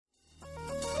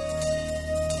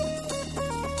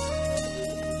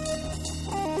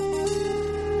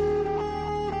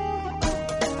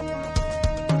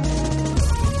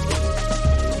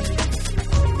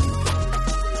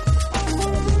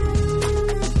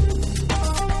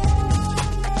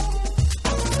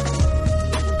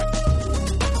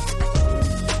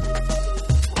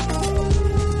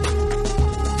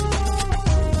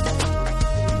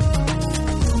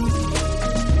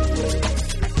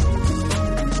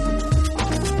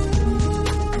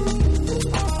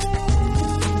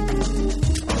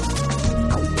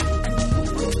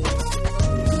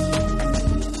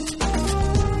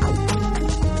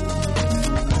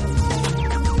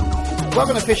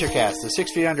Welcome to FisherCast, the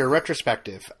 6 Feet Under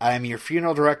retrospective. I'm your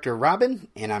funeral director, Robin,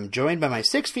 and I'm joined by my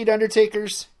 6 Feet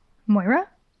Undertakers, Moira.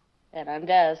 And I'm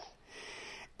Des.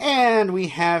 And we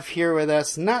have here with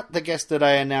us, not the guest that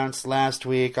I announced last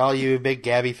week, all you big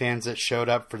Gabby fans that showed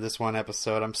up for this one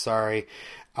episode, I'm sorry.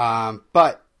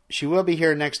 But she will be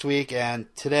here next week, and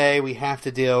today we have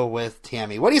to deal with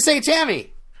Tammy. What do you say,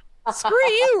 Tammy? Screw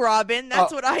you, Robin.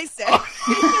 That's what I say.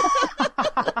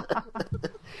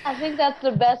 I think that's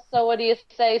the best So What Do You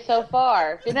Say so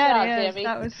far. Good job, Tammy.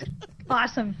 That was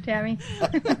awesome, Tammy.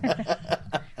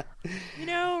 You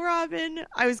know, Robin,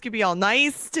 I was going to be all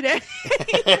nice today.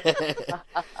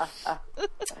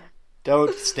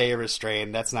 Don't stay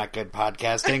restrained. That's not good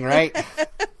podcasting, right?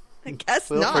 I guess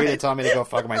Feel not. free to tell me to go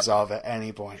fuck myself at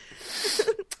any point.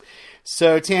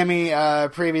 So, Tammy,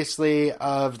 previously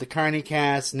of the Carney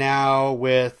Cast, now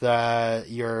with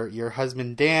your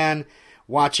husband Dan,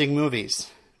 watching movies.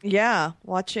 Yeah,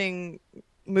 watching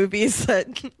movies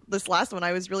that this last one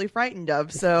I was really frightened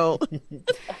of. So,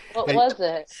 What was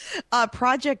it?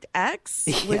 Project X,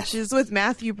 which is with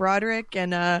Matthew Broderick,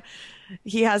 and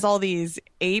he has all these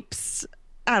apes.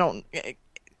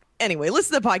 Anyway,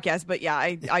 listen to the podcast, but yeah,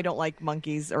 I don't like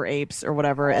monkeys or apes or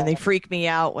whatever, and they freak me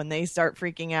out when they start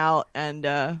freaking out, and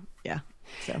yeah.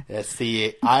 So That's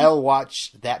I'll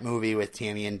watch that movie with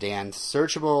Tammy and Dan.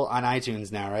 Searchable on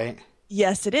iTunes now, right?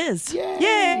 yes, it is.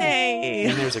 Yay!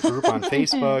 And there's a group on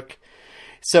Facebook.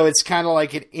 So it's kind of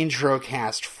like an intro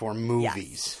cast for movies.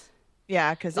 Yes.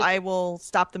 Yeah, because I will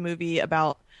stop the movie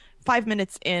about 5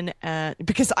 minutes in,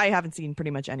 because I haven't seen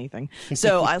pretty much anything.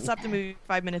 So I'll stop the movie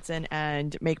 5 minutes in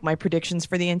and make my predictions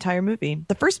for the entire movie.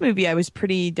 The first movie, I was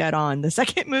pretty dead on. The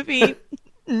second movie,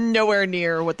 nowhere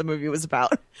near what the movie was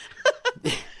about.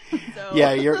 So.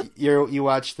 Yeah, you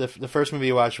watched the first movie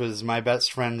you watched was My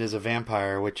Best Friend is a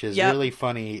Vampire, which is really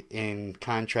funny in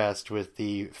contrast with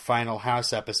the Final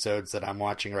House episodes that I'm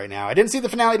watching right now. I didn't see the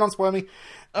finale, don't spoil me.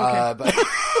 Okay. But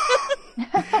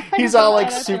he's all like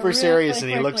super serious,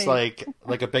 and he looks like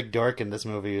a big dork in this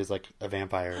movie who's like a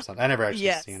vampire or something. I never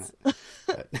actually seen it.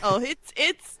 But. Oh,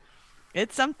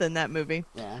 it's something, that movie.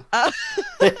 Yeah. Awesome.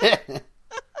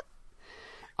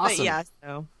 But yeah,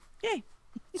 so yay.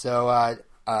 So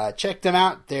check them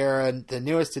out. They're the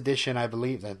newest edition, I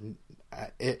believe.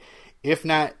 If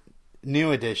not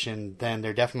new edition, then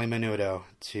they're definitely Menudo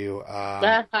to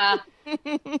the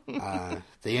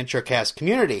Introcast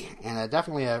community, and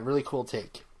definitely a really cool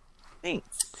take.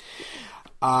 Thanks.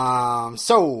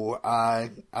 So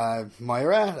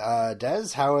Moira,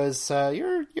 Des, how has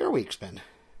your week's been?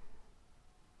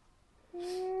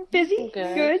 Busy,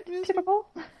 good, typical,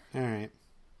 All right.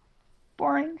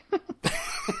 boring.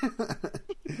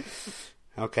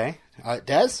 Okay.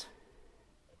 Des?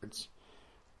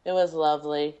 It was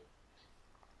lovely.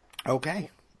 Okay.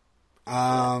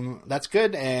 That's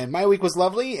good. And my week was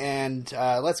lovely. And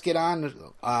let's get on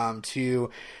to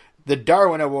the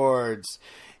Darwin Awards,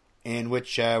 in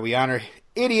which we honor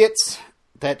idiots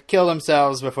that kill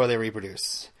themselves before they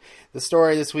reproduce. The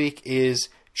story this week is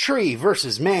Tree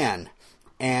versus Man.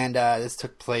 And this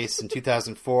took place in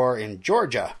 2004 in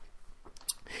Georgia.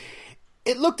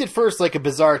 It looked at first like a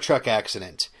bizarre truck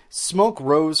accident. Smoke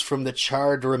rose from the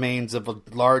charred remains of a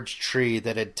large tree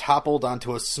that had toppled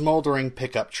onto a smoldering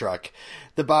pickup truck.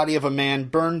 The body of a man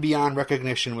burned beyond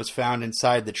recognition was found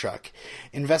inside the truck.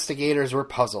 Investigators were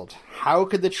puzzled. How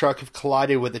could the truck have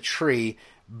collided with a tree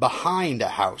behind a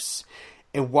house?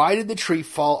 And why did the tree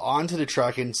fall onto the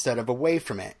truck instead of away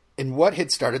from it? And what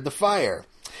had started the fire?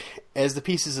 As the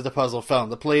pieces of the puzzle fell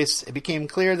into place, it became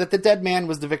clear that the dead man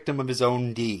was the victim of his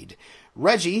own deed.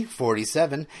 Reggie,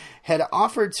 47, had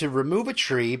offered to remove a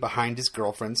tree behind his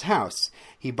girlfriend's house.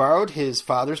 He borrowed his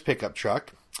father's pickup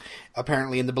truck,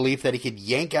 apparently in the belief that he could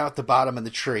yank out the bottom of the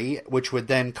tree, which would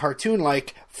then,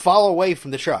 cartoon-like, fall away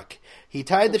from the truck. He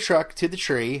tied the truck to the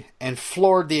tree and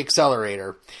floored the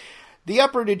accelerator. The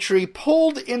uprooted tree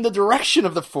pulled in the direction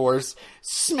of the force,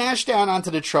 smashed down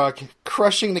onto the truck,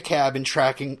 crushing the cab and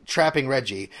trapping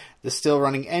Reggie. The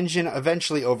still-running engine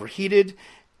eventually overheated,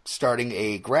 starting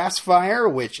a grass fire,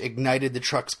 which ignited the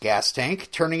truck's gas tank,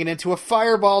 turning it into a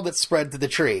fireball that spread to the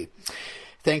tree.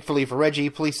 Thankfully for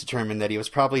Reggie, police determined that he was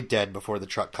probably dead before the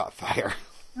truck caught fire.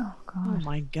 Oh, Oh God.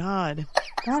 my God.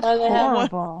 That's Oh, they have-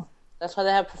 horrible. That's why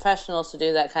they have professionals to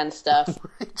do that kind of stuff.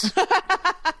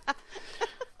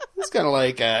 It's kind of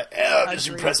like, I'll just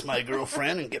impress my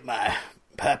girlfriend and get my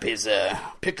pappy's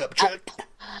pickup truck.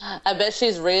 I bet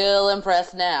she's real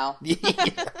impressed now.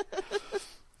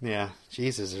 Yeah,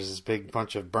 Jesus, there's this big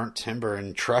bunch of burnt timber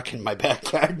and truck in my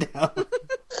backyard now.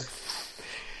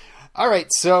 All right,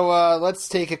 so let's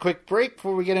take a quick break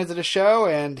before we get into the show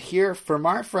and hear from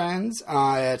our friends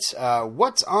at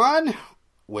What's On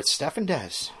with Steph and Des.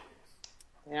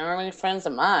 They aren't any friends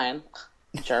of mine.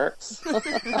 Jerks.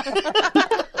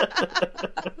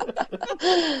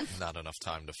 Not enough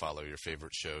time to follow your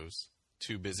favorite shows?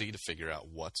 Too busy to figure out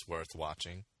what's worth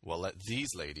watching? Well, let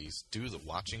these ladies do the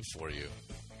watching for you.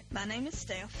 My name is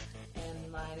Steph. And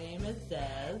my name is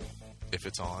Des. If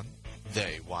it's on,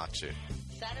 they watch it.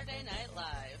 Saturday Night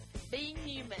Live. Being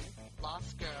Human.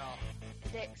 Lost Girl.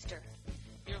 Dexter.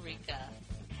 Eureka.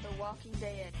 The Walking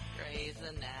Dead. Grey's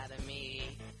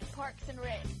Anatomy. Parks and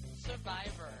Rec.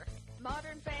 Survivor.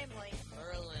 Modern Family.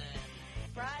 Merlin.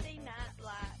 Friday Night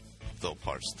Lights. They'll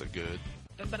parse the good.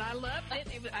 But I loved it.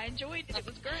 I enjoyed it. It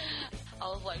was great. I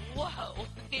was like, whoa,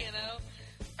 you know?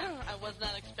 I was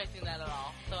not expecting that at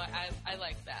all. So I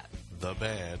like that. The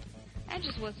bad. I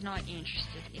just was not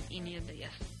interested in any of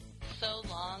this. So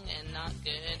long and not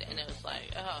good, and it was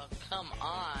like, oh, come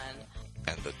on.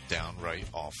 And the downright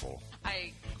awful.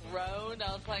 I groaned.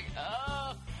 I was like,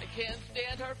 oh, I can't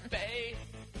stand her face.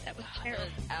 That was It terrible.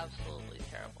 was absolutely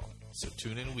terrible. So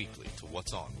tune in weekly to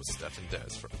What's On with Steph and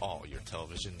Des for all your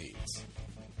television needs.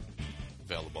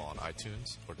 Available on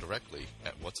iTunes or directly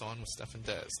at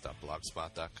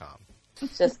whatsonwithstephanddes.blogspot.com.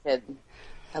 Just kidding.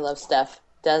 I love Steph.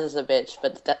 Des is a bitch,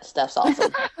 but Steph's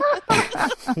awesome.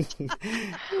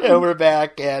 Yeah, we're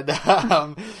back, and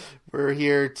we're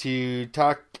here to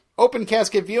talk open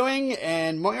casket viewing.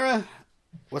 And Moira,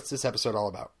 what's this episode all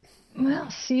about? Well,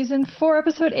 season 4,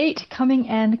 episode 8, coming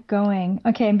and going.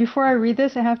 Okay, and before I read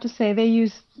this, I have to say they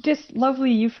use this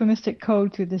lovely euphemistic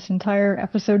code through this entire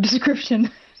episode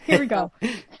description. Here we go.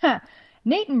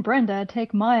 Nate and Brenda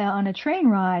take Maya on a train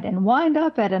ride and wind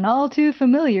up at an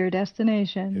all-too-familiar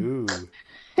destination. Ooh.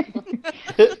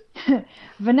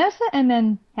 Vanessa and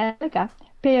then Angelica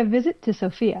pay a visit to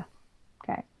Sophia.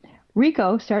 Okay.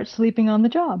 Rico starts sleeping on the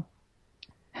job.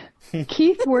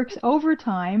 Keith works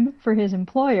overtime for his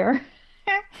employer.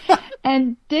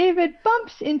 And David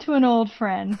bumps into an old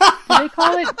friend. Do they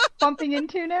call it bumping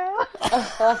into now?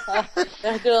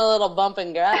 They're doing a little bump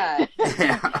and grind.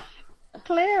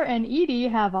 Claire and Edie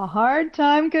have a hard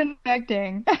time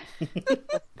connecting.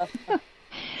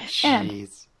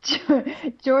 Jeez.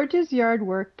 George's yard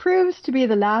work proves to be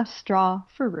the last straw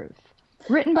for Ruth.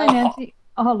 Written by Nancy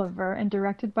Oliver and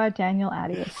directed by Daniel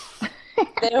Attias.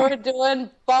 They were doing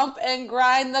bump and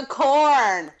grind the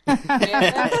corn.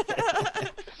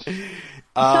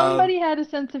 Somebody had a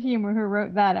sense of humor who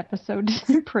wrote that episode.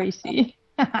 Tracy.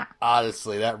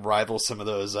 Honestly, that rivals some of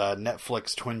those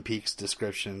Netflix Twin Peaks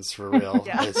descriptions for real.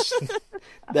 Yeah.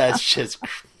 That's just...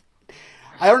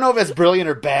 I don't know if it's brilliant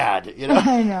or bad, you know?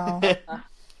 I know.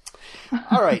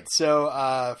 All right,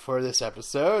 so for this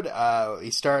episode,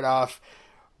 we start off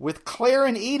with Claire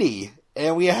and Edie,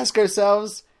 and we ask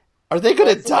ourselves, are they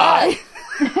going to die?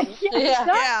 Yeah,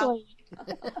 exactly.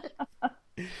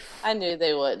 I knew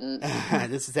they wouldn't.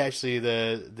 This is actually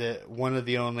the one of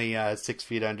the only 6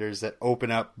 Feet Unders that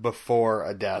open up before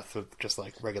a death with just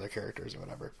like regular characters or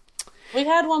whatever. We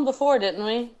had one before, didn't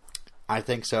we? I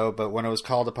think so, but when it was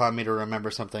called upon me to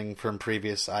remember something from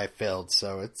previous, I failed.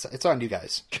 So it's on you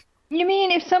guys. You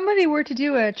mean if somebody were to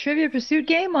do a Trivia Pursuit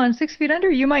game on 6 Feet Under,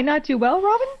 you might not do well,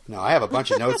 Robin? No, I have a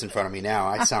bunch of notes in front of me now.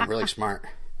 I sound really smart.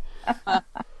 As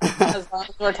long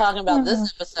as we're talking about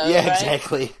this episode, Yeah, right?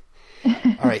 exactly.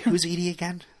 All right, who's Edie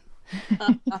again?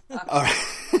 All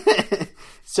right.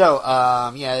 So,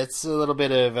 yeah, it's a little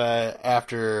bit of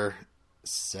after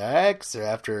sex or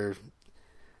after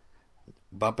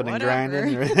bumping and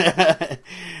Whatever. grinding.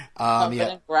 Bumping Yeah,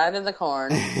 and grinding the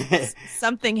corn.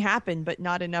 Something happened, but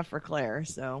not enough for Claire.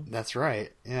 So that's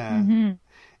right. Yeah. Mm-hmm.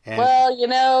 And Well, you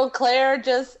know, Claire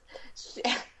just...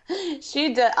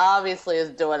 She obviously is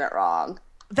doing it wrong.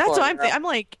 that's Poor what I'm girl. thinking. I'm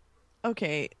like,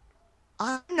 okay,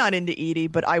 I'm not into Edie,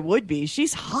 but I would be.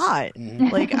 She's hot.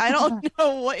 Mhm. Like, I don't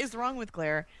know what is wrong with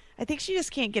Claire. I think she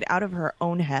just can't get out of her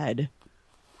own head.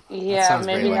 that Yeah, sounds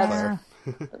maybe very like that's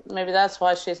Claire. maybe that's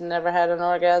why she's never had an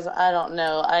orgasm. I don't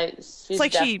know. She's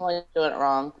like she- definitely doing it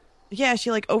wrong. Yeah,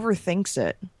 she like overthinks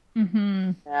it.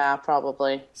 Mm-hmm. Yeah,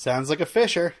 probably. Sounds like a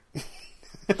Fisher.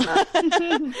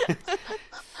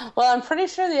 Well, I'm pretty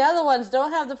sure the other ones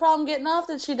don't have the problem getting off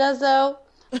that she does, though.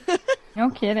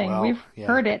 No kidding. Well, We've yeah.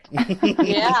 heard it.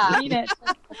 Yeah. Seen it.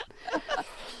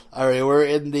 All right, we're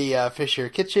in the Fisher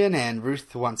kitchen, and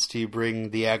Ruth wants to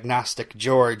bring the agnostic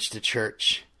George to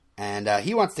church, and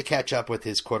he wants to catch up with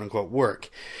his quote-unquote work.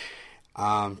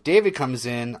 David comes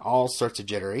in all sorts of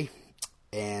jittery,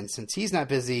 and since he's not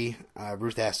busy,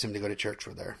 Ruth asks him to go to church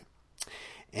with her.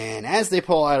 And as they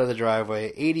pull out of the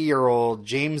driveway, 80-year-old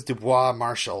James Dubois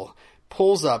Marshall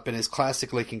pulls up in his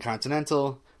classic Lincoln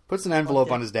Continental, puts an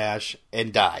envelope on his dash,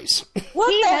 and dies. What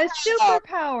He the has hell?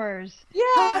 superpowers. Yeah.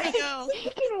 I know. He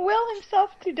can will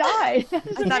himself to die. I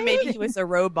thought maybe he was a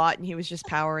robot and he was just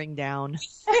powering down.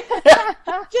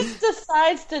 Just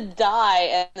decides to die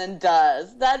and then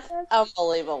does. That's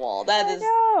unbelievable. That is.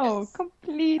 No,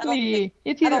 completely.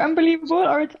 It's either unbelievable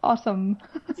or it's awesome.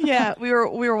 Yeah, we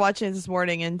were watching it this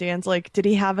morning, and Dan's like, "Did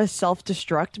he have a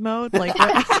self-destruct mode?" Like,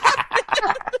 what?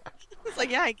 It's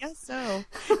like, yeah, I guess so.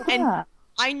 And Yeah.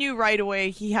 I knew right away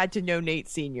he had to know Nate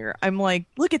Sr. I'm like,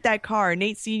 look at that car.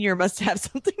 Nate Sr. must have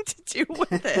something to do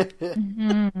with it.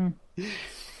 Mhm.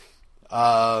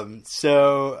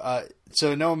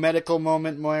 So no medical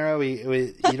moment, Moira.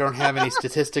 You don't have any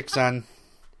statistics on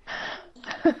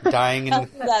dying and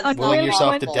That's willing not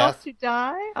yourself to possible. death. To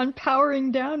die? On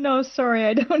powering down? No, sorry,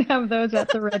 I don't have those at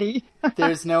the ready.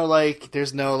 There's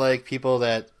no people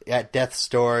that at death's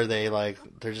door they're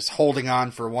just holding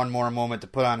on for one more moment to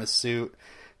put on a suit,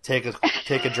 take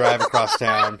a drive across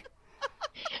town.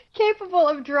 Capable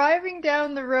of driving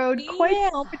down the road quite Yeah.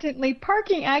 competently,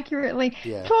 parking accurately,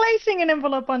 Yeah. placing an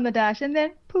envelope on the dash, and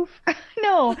then poof.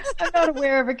 No, I'm not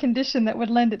aware of a condition that would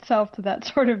lend itself to that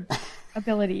sort of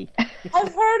ability.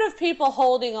 I've heard of people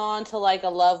holding on to like a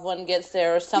loved one gets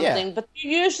there or something, Yeah. but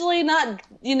they're usually not,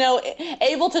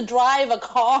 able to drive a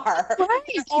car. Right,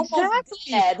 They're almost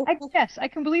exactly. dead. I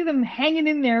can believe them hanging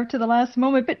in there to the last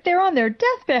moment, but they're on their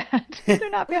deathbed. They're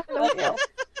not behind the wheel.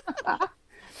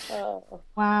 Oh.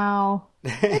 Wow.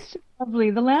 It's lovely.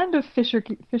 The land of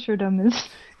fisherdom is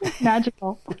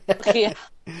magical. Yeah.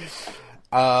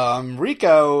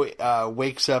 Rico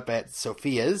wakes up at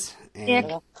Sophia's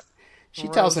and Ick. she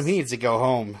tells him he needs to go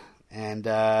home and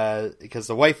because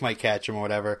the wife might catch him or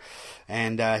whatever,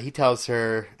 and he tells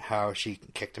her how she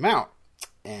kicked him out,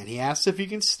 and he asks if he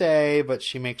can stay, but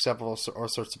she makes up all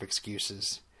sorts of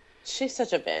excuses. She's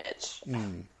such a bitch.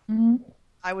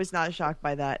 I was not shocked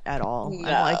by that at all. No.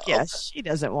 I'm like, yes, she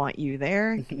doesn't want you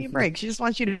there. Give me a break. She just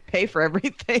wants you to pay for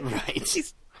everything. Right.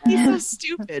 He's so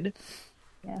stupid.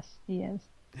 Yes, he is.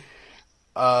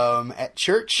 At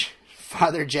church,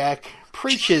 Father Jack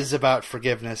preaches about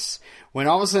forgiveness when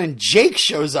all of a sudden Jake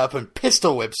shows up and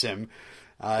pistol whips him.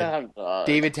 Oh, God.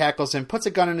 David tackles him, puts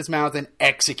a gun in his mouth, and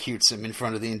executes him in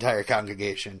front of the entire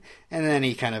congregation. And then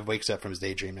he kind of wakes up from his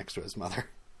daydream next to his mother.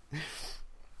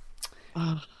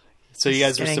 So you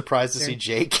guys were Getting surprised to see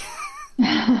Jake?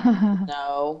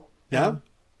 No. No?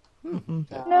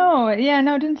 No, it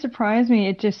didn't surprise me.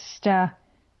 It just,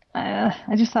 I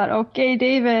just thought, okay,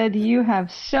 David, you have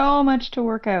so much to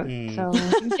work out, so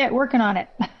get working on it.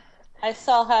 I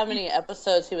saw how many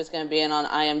episodes he was going to be in on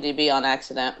IMDb on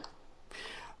accident.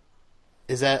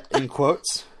 Is that in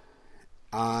quotes?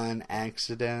 On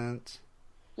accident?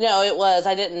 No, it was.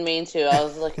 I didn't mean to. I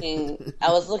was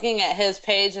looking at his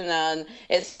page, and then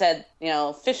it said,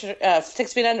 Fisher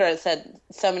 6 Feet Under. It said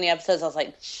so many episodes. I was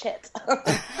like, shit.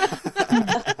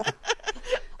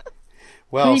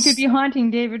 Well, You could be haunting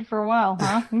David for a while,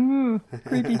 huh? Ooh,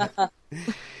 creepy. Well,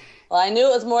 I knew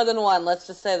it was more than one. Let's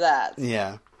just say that.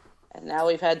 yeah. And now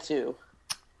we've had two.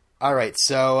 All right,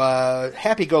 so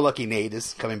happy-go-lucky Nate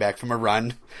is coming back from a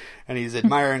run, and he's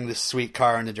admiring this sweet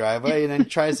car in the driveway, and then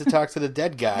tries to talk to the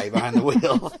dead guy behind the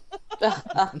wheel.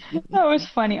 That was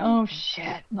funny. Oh,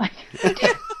 shit. Like,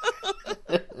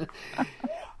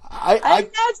 I I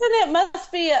imagine it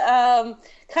must be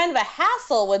kind of a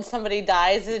hassle when somebody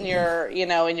dies in your,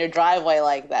 in your driveway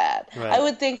like that. Right. I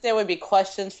would think there would be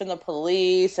questions from the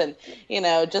police and,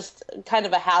 just kind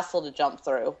of a hassle to jump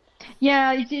through.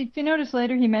 yeah, if you notice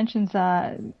later, he mentions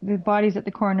the body's at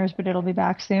the coroner's, but it'll be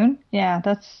back soon. Yeah,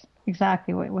 that's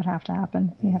exactly what would have to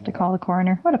happen. You have to call the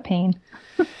coroner. What a pain.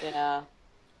 Yeah.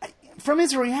 from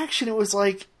his reaction, it was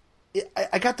like,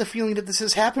 I got the feeling that this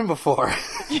has happened before.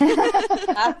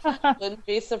 Wouldn't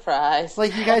be surprised.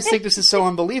 Like, you guys think this is so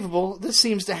unbelievable. This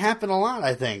seems to happen a lot,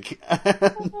 I think.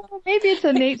 Maybe it's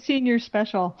a Nate Sr.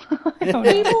 special. I don't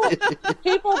know.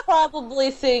 People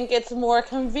probably think it's more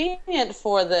convenient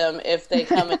for them if they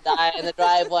come and die in the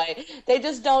driveway. They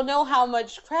just don't know how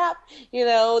much crap,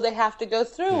 they have to go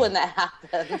through when that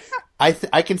happens.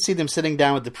 I can see them sitting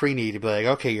down with the pre-need to be like,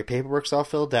 okay, your paperwork's all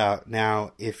filled out.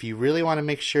 Now, if you really want to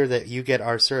make sure that you get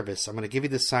our service, I'm going to give you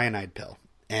the cyanide pill.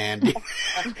 And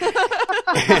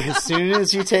as soon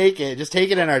as you take it, just take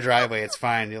it in our driveway. It's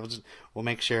fine. We'll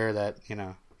make sure that,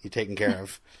 you're taken care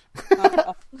of.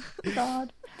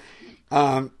 God.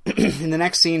 In the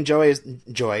next scene, Joy.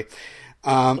 Sorry.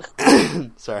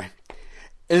 In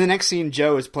the next scene,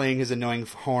 Joe is playing his annoying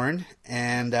horn,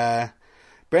 and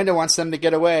Brenda wants them to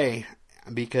get away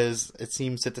because it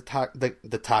seems that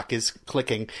the clock is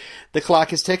clicking. The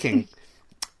clock is ticking.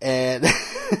 And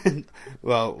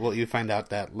well, you find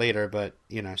out that later, but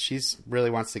she's really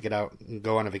wants to get out and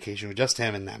go on a vacation with just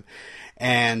him and them.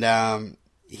 And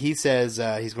he says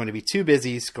he's going to be too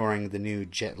busy scoring the new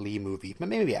Jet Li movie, but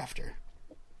maybe after.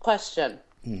 Question.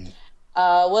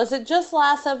 Was it just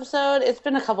last episode? It's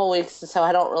been a couple weeks, so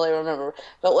I don't really remember.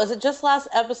 But was it just last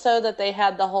episode that they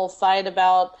had the whole fight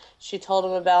about, she told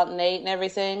him about Nate and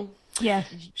everything?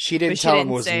 Yes. She didn't But tell she him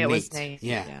didn't say it it was was Nate. Nate.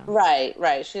 Yeah.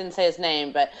 Right. She didn't say his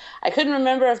name, but I couldn't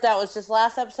remember if that was just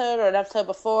last episode or an episode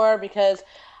before, because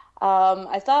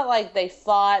I thought like they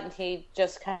fought and he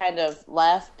just kind of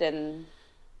left, and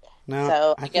No,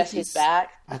 so I think guess he's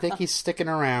back. I think he's sticking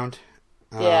around.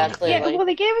 Yeah, clearly. Yeah, well,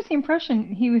 they gave us the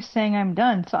impression he was saying I'm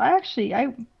done. So I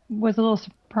was a little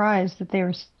surprised that they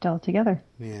were still together.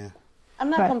 Yeah. I'm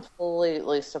not But-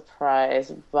 completely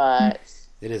surprised, but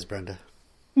It is Brenda.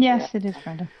 Yes, it is,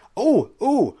 Brenda.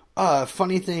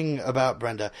 Funny thing about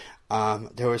Brenda.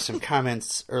 There were some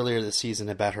comments earlier this season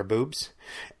about her boobs.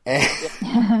 And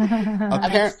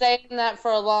I've been saying that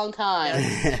for a long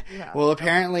time. well,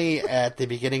 apparently at the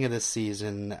beginning of this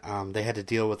season, they had to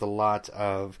deal with a lot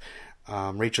of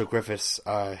Rachel Griffiths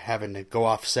having to go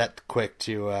off set quick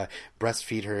to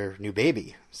breastfeed her new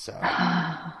baby. So she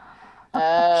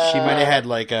might have had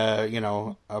like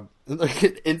like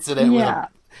an incident with a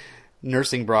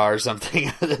nursing bra or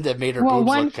something that made her boobs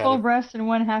one look full breast and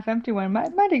one half empty one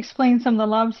might explain some of the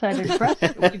lopsided breasts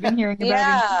that we've been hearing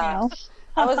about in emails.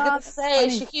 I was going to say,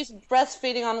 she keeps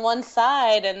breastfeeding on one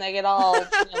side and they get all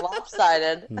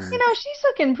lopsided. She's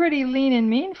looking pretty lean and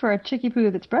mean for a chickie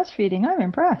poo that's breastfeeding. I'm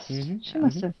impressed. She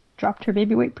must have dropped her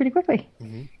baby weight pretty quickly.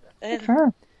 Good for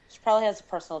her. She probably has a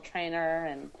personal trainer.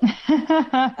 And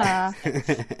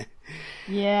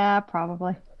yeah,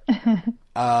 probably.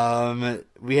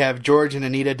 We have George and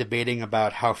Anita debating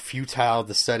about how futile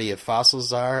the study of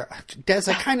fossils are. Des,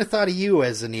 I kind of thought of you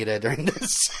as Anita during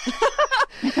this.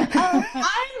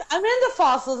 I'm into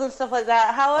fossils and stuff like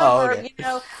that. However, okay.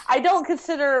 I don't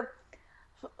consider.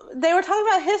 They were talking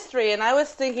about history, and I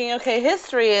was thinking, okay,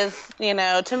 history is,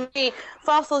 to me,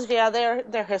 fossils, yeah,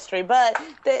 they're history, but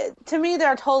to me,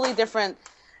 they're a totally different,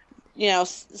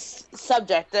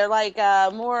 subject. They're like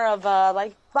more of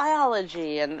like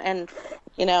biology and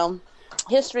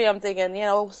history. I'm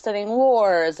thinking, studying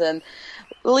wars and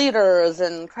leaders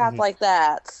and crap like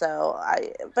that. So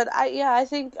I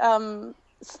think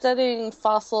studying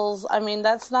fossils, I mean,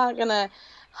 that's not gonna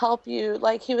help you.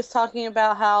 Like he was talking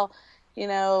about how,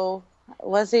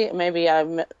 was he? Maybe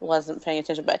I wasn't paying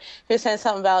attention, but he was saying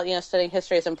something about, studying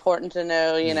history is important to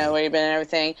know, where you've been and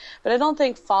everything. But I don't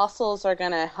think fossils are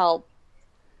gonna help,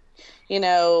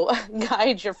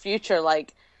 guide your future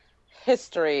like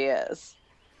history is.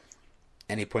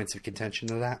 Any points of contention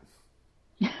to that?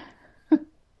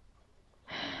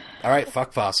 All right,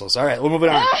 fuck fossils. All right, we'll move it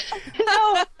on.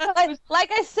 No,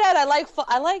 like I said, I like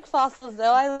fossils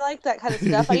though. I like that kind of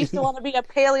stuff. I used to want to be a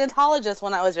paleontologist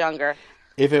when I was younger.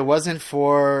 If it wasn't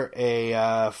for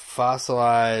a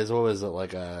fossilized, what was it,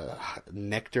 like a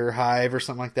nectar hive or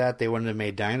something like that, they wouldn't have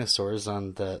made dinosaurs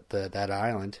on that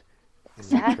island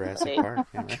in Jurassic Park.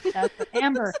 Yeah, right? That's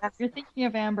Amber. You're thinking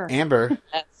of Amber. Amber,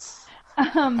 Yes.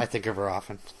 I think of her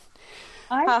often.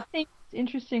 I think it's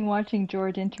interesting watching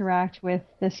George interact with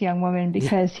this young woman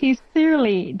because he's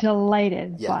clearly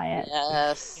delighted by it.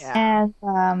 Yes. Yeah.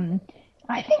 And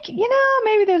I think,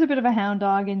 maybe there's a bit of a hound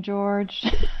dog in George.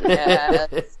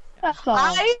 Yes. That's all.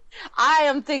 I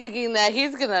am thinking that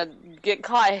he's gonna get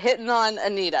caught hitting on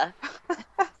Anita.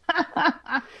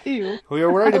 Ew. We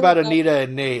were worried about Anita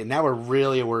and Nate, and now we're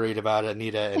really worried about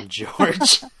Anita and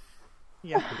George.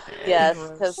 Yeah. Yes,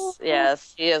 because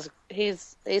he is.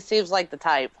 He seems like the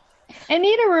type.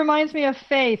 Anita reminds me of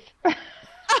Faith.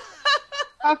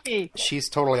 Puffy. She's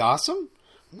totally awesome?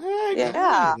 I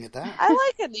Yeah. can get that. I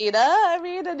like Anita. I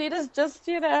mean, Anita's just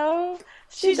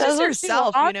She's does just what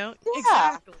herself, she wants. Yeah.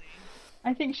 Exactly.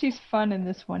 I think she's fun in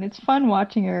this one. It's fun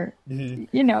watching her.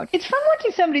 It's fun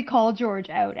watching somebody call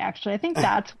George out, actually. I think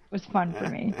that's what was fun for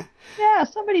me. Yeah,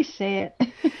 somebody say it.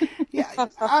 Yeah,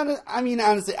 I mean,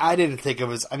 honestly, I didn't think it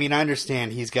was. I mean, I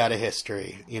understand he's got a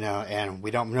history, and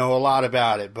we don't know a lot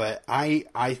about it. But I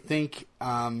think,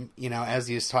 as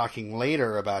he was talking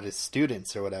later about his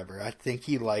students or whatever, I think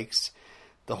he likes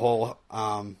the whole,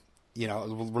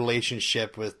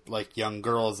 relationship with like young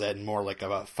girls and more like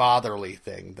a fatherly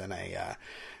thing than a,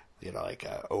 I'm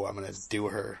going to do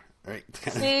her. Right.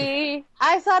 See,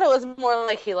 I thought it was more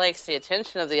like he likes the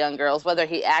attention of the young girls, whether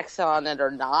he acts on it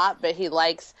or not. But he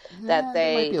likes that there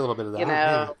they, might be a little bit of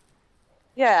that.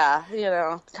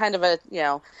 kind of a,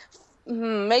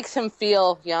 makes him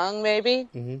feel young, maybe.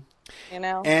 Mm-hmm. You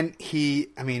know? And he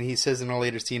says in a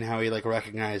later scene how he like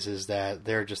recognizes that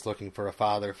they're just looking for a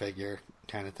father figure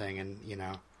kind of thing, and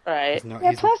Right.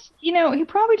 Yeah, plus, he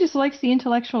probably just likes the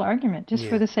intellectual argument just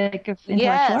for the sake of intellectual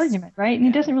Yes. argument, right? And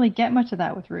he doesn't really get much of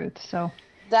that with Ruth, so.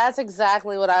 That's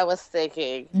exactly what I was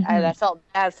thinking. And I felt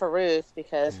bad for Ruth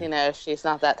because, she's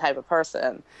not that type of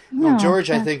person. Well, No,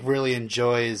 George, I think, really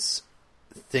enjoys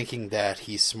thinking that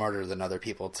he's smarter than other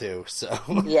people too. So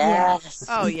Yes.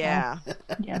 Oh yeah.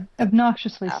 Yeah,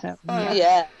 obnoxiously so.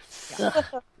 Yeah.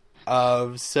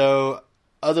 So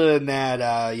other than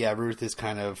that, Ruth is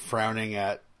kind of frowning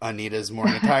at Anita's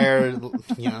morning attire.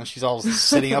 She's all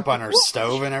sitting up on her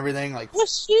stove and everything. Like,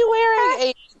 Was she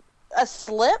wearing a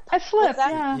slip? A slip, Was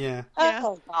that- yeah. yeah,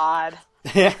 Oh, God.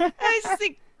 I just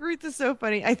think Ruth is so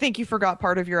funny. I think you forgot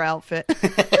part of your outfit.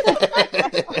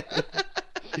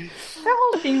 That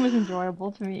whole scene was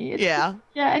enjoyable to me. Yeah.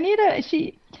 Yeah, Anita,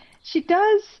 she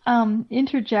does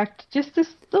interject just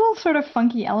this little sort of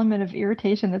funky element of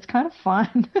irritation that's kind of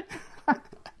fun.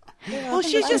 Well,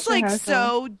 she's just like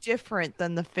so different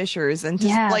than the Fishers, and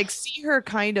just like see her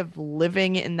kind of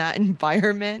living in that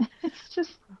environment. It's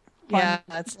just fun. Yeah,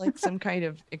 it's like some kind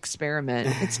of experiment.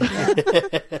 It's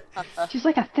She's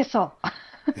like a thistle.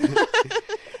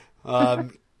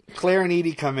 Claire and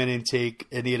Edie come in and take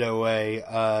Anita away.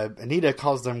 Anita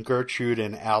calls them Gertrude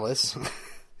and Alice,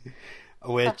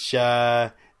 which,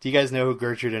 do you guys know who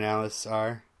Gertrude and Alice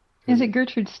are? Is it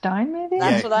Gertrude Stein, maybe?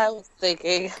 That's what I was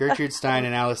thinking. Gertrude Stein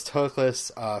and Alice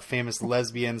Toklas, famous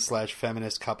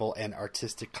lesbian/feminist couple and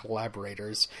artistic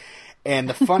collaborators. And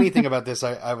the funny thing about this,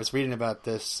 I was reading about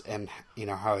this and,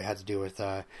 how it had to do with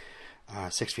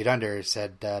 6 Feet Under,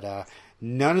 said that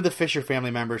none of the Fisher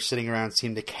family members sitting around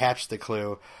seemed to catch the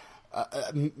clue.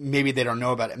 Maybe they don't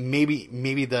know about it.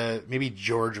 Maybe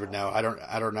George would know. I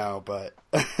don't know, but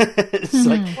it's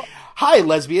like, hi,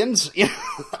 lesbians,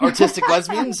 artistic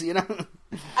lesbians,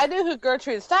 I knew who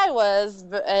Gertrude Stein was,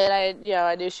 and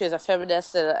I knew she was a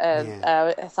feminist, and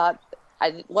I thought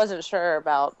I wasn't sure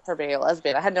about her being a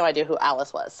lesbian. I had no idea who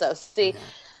Alice was. So see,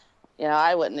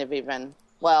 I wouldn't have even.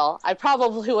 Well, I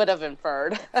probably would have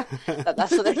inferred that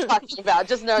that's what they're talking about,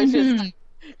 just knowing she was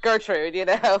Gertrude,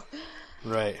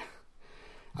 Right.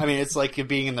 I mean, it's like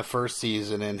being in the first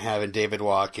season and having David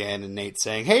walk in and Nate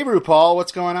saying, "Hey, RuPaul,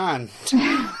 what's going on?"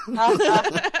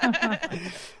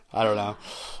 I don't know.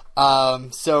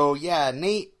 So,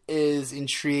 Nate is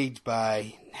intrigued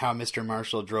by how Mr.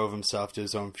 Marshall drove himself to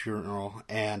his own funeral,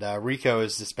 and Rico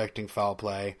is suspecting foul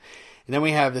play. And then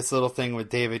we have this little thing with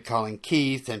David calling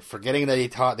Keith and forgetting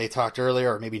that they talked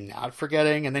earlier, or maybe not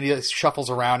forgetting, and then he shuffles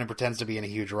around and pretends to be in a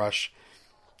huge rush.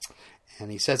 And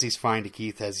he says he's fine to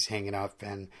Keith as he's hanging up,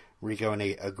 and Rico and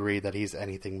Nate agree that he's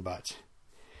anything but.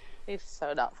 He's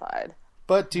so not fine.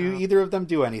 But do either of them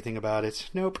do anything about it?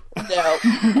 Nope. No.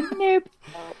 Nope.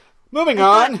 Moving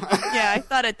on. I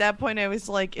thought at that point I was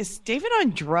like, is David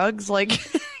on drugs? Like,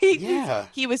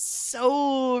 he was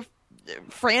so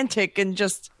frantic and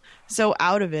just so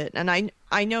out of it. And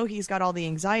I know he's got all the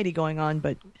anxiety going on,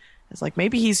 but it's like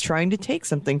maybe he's trying to take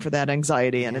something for that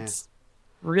anxiety, and it's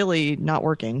really not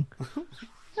working.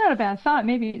 It's not a bad thought.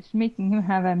 Maybe it's making him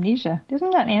have amnesia. Doesn't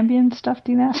that Ambien stuff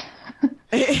do that?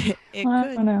 It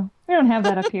I don't know. We don't have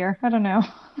that up here. I don't know.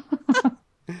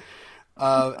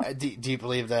 Do you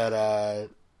believe that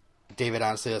David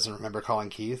honestly doesn't remember calling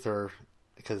Keith, or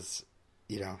because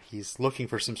he's looking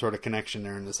for some sort of connection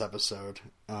there in this episode?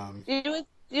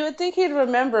 You would think he'd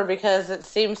remember, because it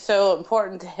seems so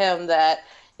important to him that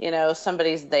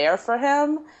somebody's there for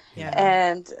him. Yeah.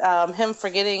 And him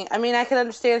forgetting. I mean, I can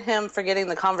understand him forgetting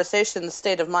the conversation, the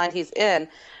state of mind he's in,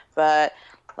 but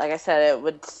like I said, it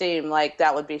would seem like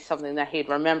that would be something that he'd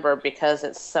remember because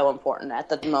it's so important at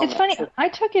the moment. It's funny. I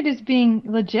took it as being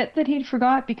legit that he'd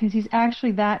forgot, because he's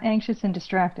actually that anxious and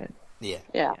distracted. Yeah.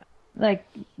 Yeah. Like,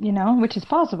 which is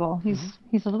possible.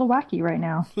 He's a little wacky right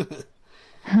now.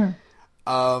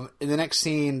 In the next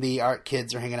scene, the art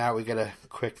kids are hanging out. We get a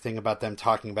quick thing about them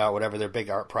talking about whatever their big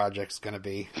art project's going to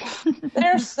be.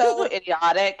 They're so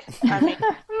idiotic. I mean,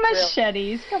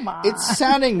 machetes, come on. It's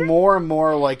sounding more and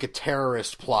more like a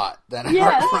terrorist plot than an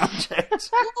art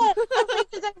project.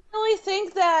 Do they really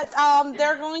think that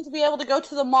they're going to be able to go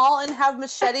to the mall and have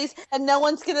machetes and no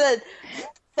one's going to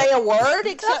say a word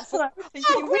except for, great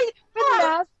art.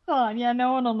 Masks on. Yeah,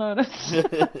 no one will notice.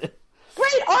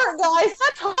 Great art, guys.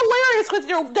 That's hilarious with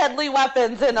your deadly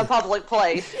weapons in a public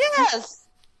place. Yes.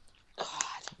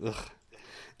 God.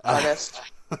 Artist.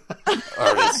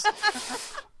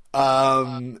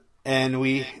 And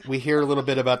we hear a little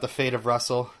bit about the fate of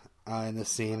Russell in this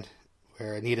scene,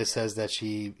 where Anita says that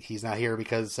he's not here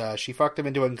because she fucked him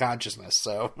into unconsciousness.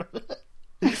 So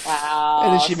Wow.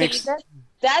 And then she See, makes-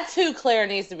 that's who Claire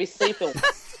needs to be sleeping with.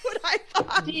 That's what I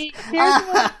thought. See, there's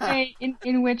one way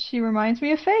in which she reminds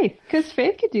me of Faith, because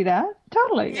Faith could do that.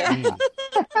 Totally. Yeah.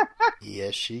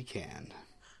 Yes, she can.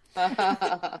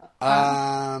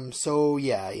 So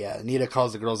yeah. Anita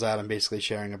calls the girls out and basically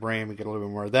sharing a brain. We get a little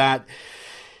bit more of that.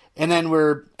 And then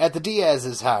we're at the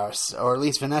Diaz's house, or at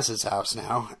least Vanessa's house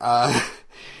now.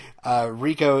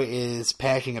 Rico is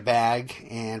packing a bag,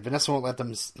 and Vanessa won't let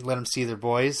him see their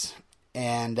boys.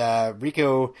 And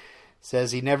Rico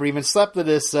says he never even slept with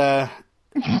this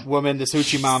woman, this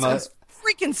hoochie mama. So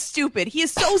freaking stupid. He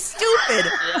is so stupid.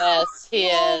 Yes, he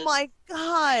is. Oh my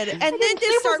god! And then didn't to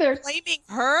sleep start with her. blaming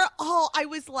her. Oh, I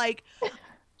was like,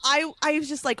 I was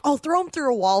just like, oh, throw him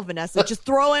through a wall, Vanessa. Just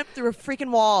throw him through a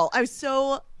freaking wall. I was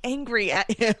so angry at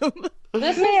him.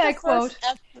 This May is I the quote?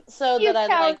 first episode You that I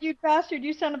coward, like. you bastard,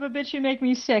 you son of a bitch, you make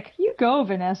me sick. You go,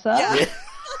 Vanessa. Yeah.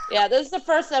 Yeah, this is the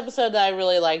first episode that I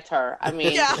really liked her. I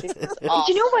mean, Yeah. she's Did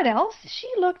awesome. you know what else? She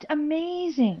looked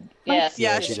amazing. Yes.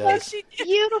 Yeah, she she does. She did.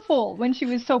 Beautiful when she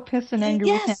was so pissed and angry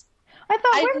with him. Yes. I thought,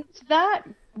 I- where's that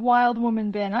wild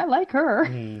woman been? I like her.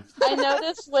 I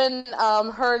noticed when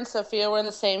her and Sophia were in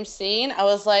the same scene, I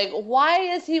was like, why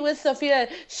is he with Sophia?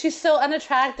 She's so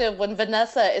unattractive when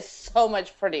Vanessa is so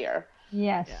much prettier.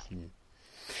 Yes.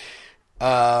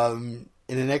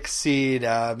 In the next scene,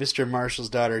 Mr. Marshall's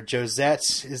daughter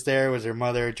Josette is there with her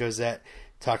mother. Josette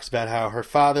talks about how her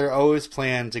father always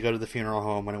planned to go to the funeral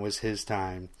home when it was his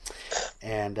time.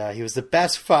 And he was the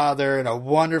best father and a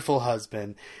wonderful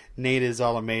husband. Nate is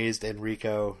all amazed, and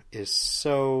Rico is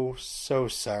so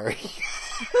sorry.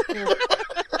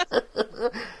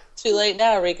 Too late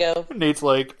now, Rico. Nate's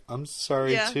like, I'm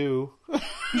sorry Yeah. too.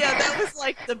 Yeah, that was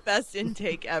like the best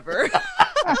intake ever.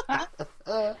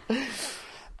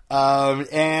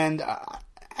 And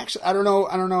actually, I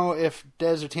don't know if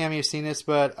Des or Tammy have seen this,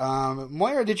 but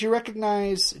Moira, did you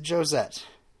recognize Josette?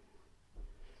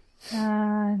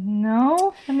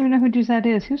 No. I don't even know who Josette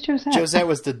is. Who's Josette? Josette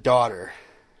was the daughter.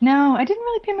 No, I didn't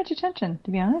really pay much attention, to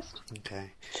be honest.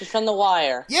 Okay. She's from The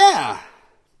Wire. Yeah.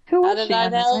 Who How was did she I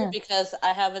on The know? Wire? Because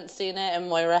I haven't seen it and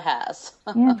Moira has.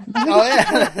 Yeah. Oh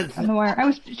yeah. On The Wire.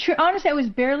 Honestly, I was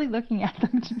barely looking at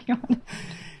them, to be honest.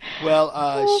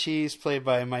 Well, she's played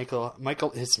by Michael.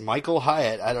 It's Michael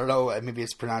Hyatt. I don't know. Maybe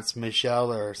it's pronounced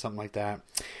Michelle or something like that.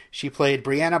 She played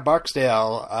Brianna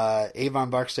Barksdale, Avon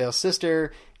Barksdale's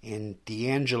sister, and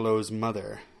D'Angelo's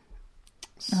mother.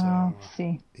 So, Oh,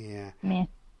 see. yeah. Meh.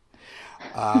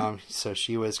 So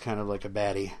she was kind of like a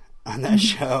baddie on that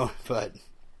show, but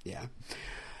yeah.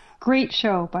 Great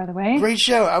show, by the way. Great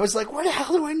show. I was like, where the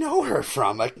hell do I know her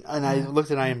from? And I looked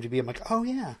at IMDb. I'm like, oh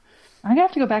yeah. I'm going to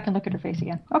have to go back and look at her face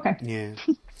again. Okay. Yeah.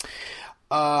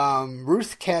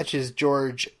 Ruth catches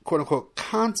George, quote unquote,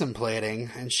 contemplating,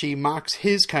 and she mocks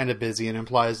his kind of busy and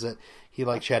implies that he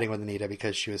liked chatting with Anita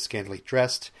because she was scantily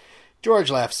dressed. George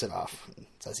laughs it off and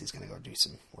says he's going to go do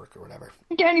some work or whatever.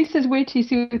 Again, he says, wait till you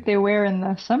see what they wear in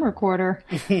the summer quarter.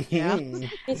 Yeah.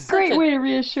 He's such Great a- way to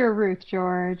reassure Ruth,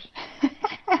 George.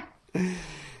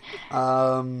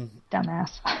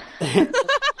 Dumbass.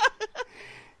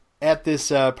 At this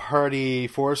party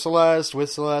for Celeste, with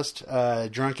Celeste,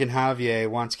 drunken Javier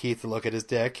wants Keith to look at his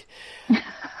dick.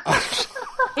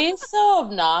 He's so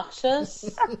obnoxious.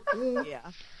 Yeah.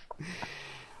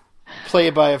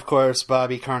 Played by, of course,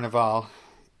 Bobby Carnival.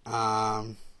 I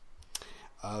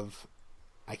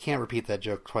can't repeat that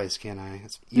joke twice, can I?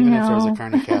 Even if there was a No.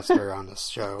 Carnicaster on this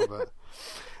show, but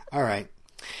all right.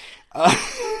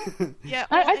 Yeah.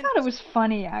 I thought it was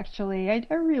funny, actually. I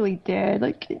really did.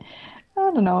 Like, I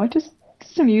don't know. Just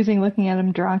amusing looking at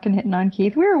him drunk and hitting on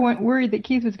Keith. We were worried that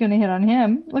Keith was going to hit on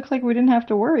him. Looks like we didn't have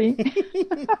to worry.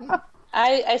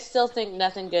 I still think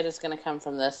nothing good is going to come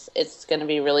from this. It's going to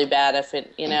be really bad if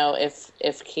it,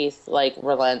 if Keith like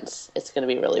relents. It's going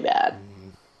to be really bad.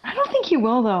 I don't think he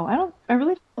will, though. I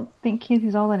really don't think Keith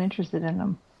is all that interested in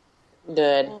him.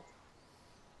 Good.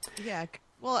 Yeah.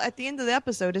 Well, at the end of the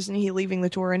episode, isn't he leaving the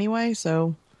tour anyway?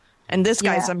 So, and this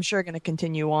guy's, Yeah. I'm sure, going to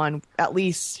continue on at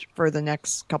least for the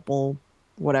next couple,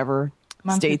 whatever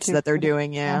Month or states two. that they're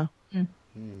doing. Yeah.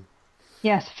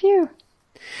 Yes, phew.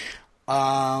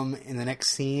 In the next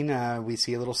scene, we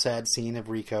see a little sad scene of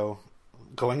Rico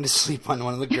going to sleep on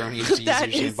one of the gurneys he's That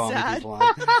usually is embalming sad. people on.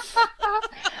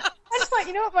 I just thought,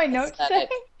 you know what my notes say? Pathetic.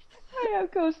 My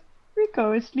note goes,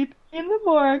 Rico is sleeping in the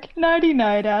morgue.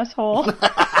 Nighty-night, asshole.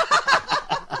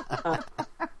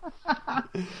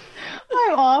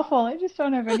 I'm awful. I just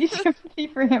don't have any sympathy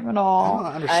for him at I all. don't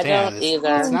understand. I don't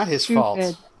either. It's not his fault.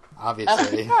 Stupid.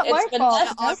 obviously. Not my It's fault.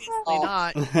 Vanessa's Obviously fault.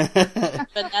 not.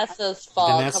 Vanessa's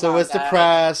fault. Vanessa Come on, was guys.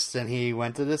 depressed, and he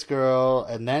went to this girl,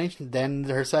 and then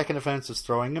her second offense was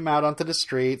throwing him out onto the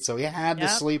street, so he had to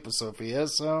Yep. sleep with Sophia,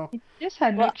 so He just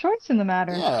had no Well, choice in the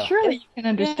matter. yeah. Surely you can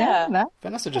understand Yeah. that.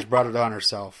 Vanessa just brought it on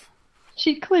herself.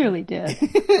 She clearly did.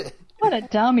 What a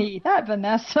dummy, that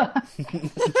Vanessa.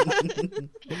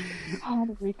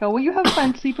 Oh, Rico, well, you have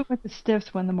fun sleeping with the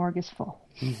stiffs when the morgue is full.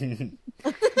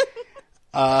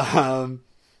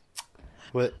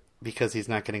 What? Because he's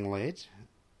not getting laid?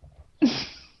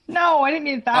 No, I didn't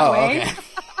mean it that Oh, way. okay.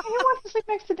 Who wants to sleep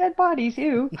next to dead bodies?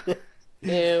 You.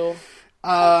 Ew.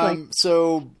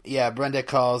 So yeah, Brenda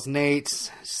calls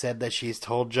Nate, said that she's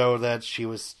told Joe that she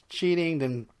was cheating,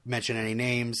 didn't mention any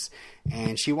names,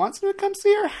 and she wants him to come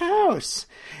see her house.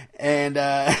 And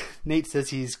Nate says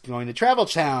he's going to Travel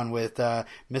Town with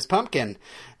Miss Pumpkin,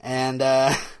 and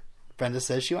Brenda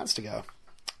says she wants to go.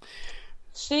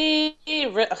 She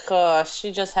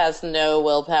just has no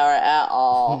willpower at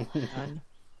all.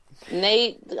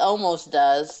 Nate almost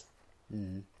does.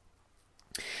 In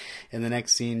the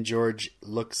next scene, George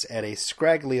looks at a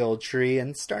scraggly old tree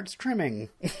and starts trimming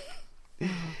Oh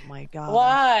my god.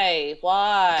 Why?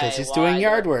 because he's doing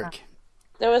yard work.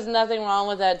 There was nothing wrong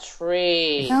with that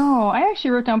tree. No, I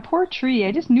actually wrote down poor tree.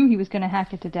 I just knew he was going to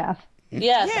hack it to death.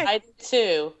 Yes, Yeah. I did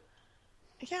too.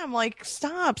 Yeah, I'm like,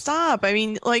 stop. I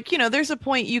mean, like, there's a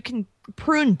point you can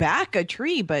prune back a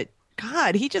tree, but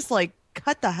God, he just like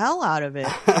cut the hell out of it.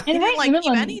 He right didn't in like the middle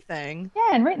keep of- anything. Yeah,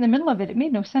 and right in the middle of it, it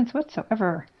made no sense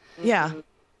whatsoever. Yeah.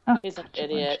 Oh, He's an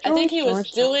George, idiot. George, I think he was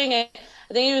George. doing it.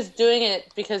 I think he was doing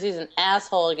it because he's an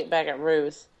asshole to get back at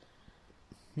Ruth.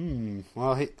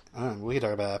 Well, we can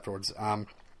talk about it afterwards.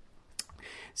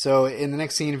 So in the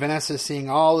next scene, Vanessa's seeing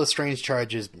all the strange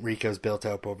charges Rico's built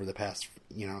up over the past,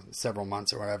 several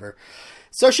months or whatever.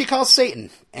 So she calls Satan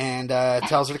and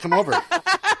tells her to come over.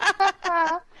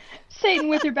 Satan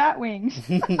with your bat wings.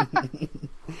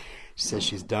 She says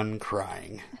she's done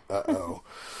crying. Uh-oh.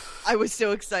 I was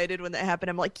so excited when that happened.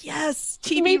 I'm like, yes,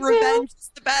 TV Me too. revenge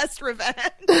is the best revenge.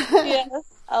 Yes.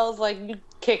 I was like, you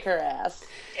kick her ass.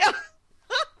 Yeah.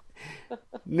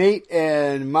 Nate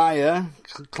and Maya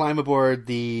climb aboard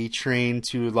the train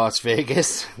to Las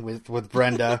Vegas with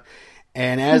Brenda,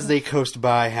 and as they coast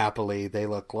by happily, they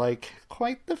look like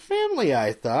quite the family,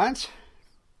 I thought.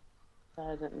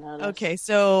 I didn't notice. Okay,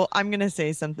 so I'm going to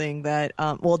say something that,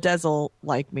 Des will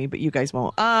like me, but you guys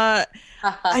won't. I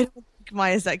don't think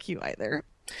Maya's that cute either.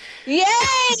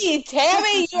 Yay!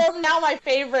 Tammy, you're now my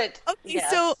favorite. Okay,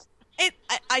 Yes. so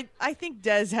I think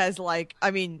Des has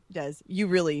Des, you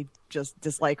really just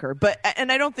dislike her,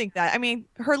 and I don't think that. I mean,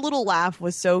 her little laugh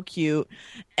was so cute,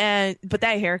 but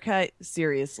that haircut,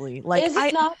 seriously, like Is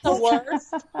it not the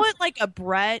worst? put like a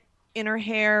Brett in her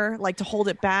hair, like to hold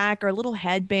it back, or a little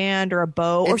headband or a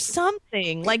bow or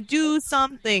something. Like do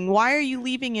something. Why are you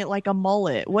leaving it like a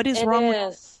mullet? What is It wrong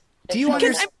with is. Do you It's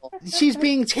understand? horrible. She's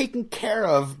being taken care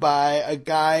of by a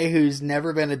guy who's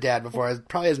never been a dad before.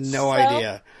 Probably has no So-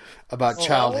 idea about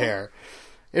child hair.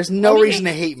 There's no reason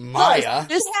to hate Maya.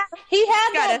 This He had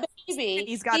got that a- baby.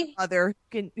 He's got a mother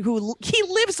who he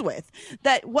lives with.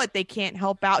 That what they can't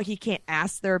help out. He can't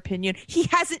ask their opinion. He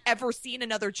hasn't ever seen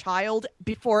another child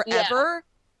before Yeah. ever.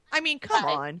 I mean, come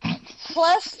Right. on.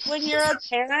 Plus, when you're a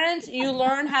parent, you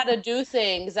learn how to do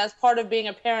things. That's part of being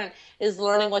a parent, is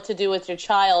learning what to do with your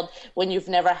child when you've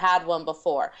never had one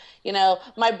before.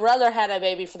 My brother had a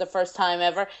baby for the first time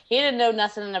ever. He didn't know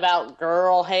nothing about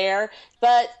girl hair,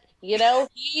 but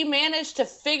he managed to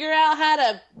figure out how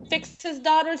to fix his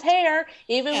daughter's hair,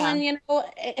 even when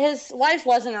his wife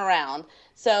wasn't around.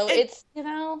 So it's give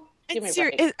me a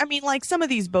break. I mean, like some of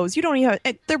these bows, you don't even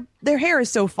their hair is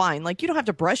so fine. Like you don't have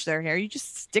to brush their hair. You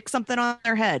just stick something on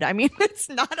their head. I mean, it's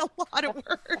not a lot of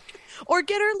work. Or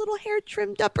get her little hair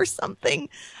trimmed up or something.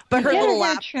 But her Get little her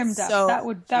hair laugh, trimmed up. so that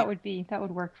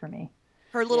would work for me.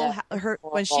 her little Yeah. her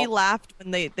when she Horrible. laughed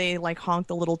when they like honked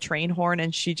the little train horn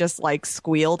and she just like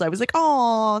squealed. I was like,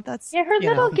 oh, that's Yeah, her you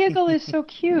little know. giggle is so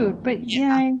cute, but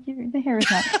the hair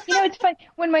is not. It's fun.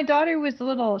 When my daughter was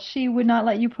little, she would not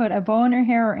let you put a bow in her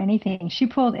hair or anything. She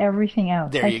pulled everything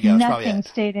out. There you go. That's probably Nothing it.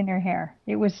 stayed in her hair.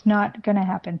 It was not going to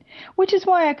happen. Which is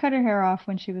why I cut her hair off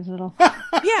when she was little.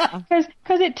 Yeah.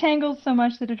 Because it tangled so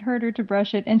much that it hurt her to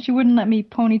brush it, and she wouldn't let me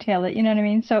ponytail it. You know what I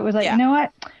mean? So it was like, Yeah. you know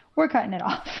what? We're cutting it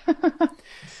off.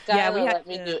 Yeah, Skylar we had let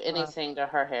me to, do anything to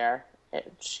her hair.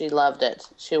 She loved it.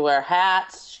 She wore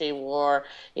hats. She wore,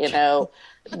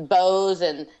 bows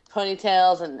and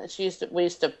ponytails, and we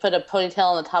used to put a ponytail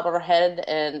on the top of her head,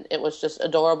 and it was just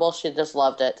adorable. She just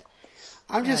loved it.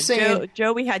 I'm just saying.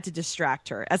 Joey had to distract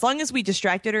her. As long as we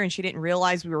distracted her and she didn't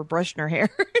realize we were brushing her hair,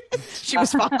 she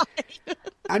was fine.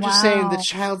 I'm just saying the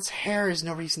child's hair is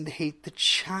no reason to hate the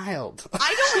child.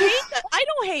 I don't hate that. I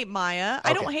don't hate Maya.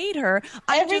 I don't hate her.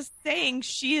 I'm just saying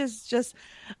she is just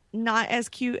not as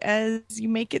cute as you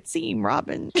make it seem,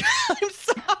 Robin. I'm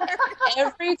sorry.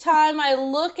 Every time I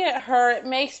look at her, it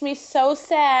makes me so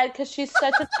sad because she's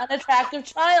such an unattractive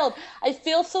child. I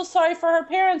feel so sorry for her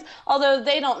parents, although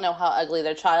they don't know how ugly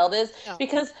their child is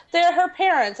because they're her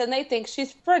parents and they think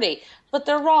she's pretty, but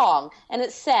they're wrong, and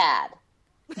it's sad.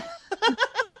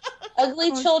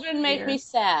 Ugly children make me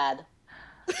sad.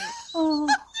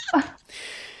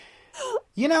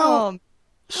 You know,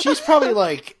 she's probably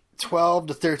like 12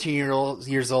 to 13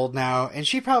 years old now, and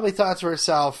she probably thought to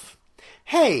herself,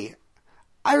 hey,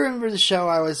 I remember the show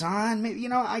I was on. Maybe,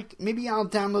 maybe I'll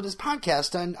download this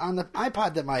podcast on the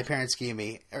iPod that my parents gave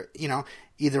me. Or,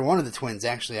 either one of the twins,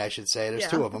 actually, I should say. There's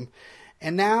two of them.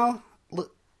 And now,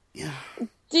 look,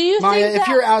 do you Maya, think if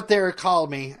you're out there, call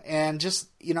me. And just,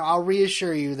 I'll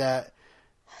reassure you that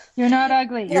you're not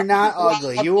ugly. You're not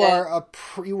ugly. You are a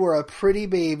pretty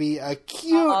baby, a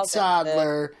cute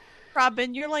toddler.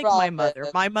 Robin, you're like my mother.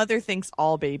 My mother thinks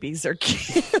all babies are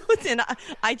cute, and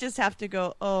I just have to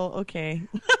go, oh, okay.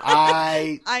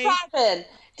 Robin,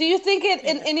 do you think it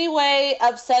in any way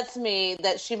upsets me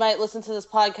that she might listen to this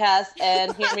podcast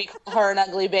and hear me call her an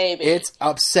ugly baby? It's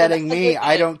upsetting me.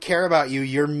 I don't care about you.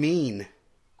 You're mean.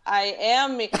 I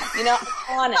am mean. I'm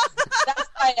honest. That's what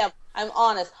I am. I'm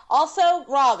honest. Also,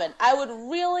 Robin, I would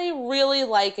really, really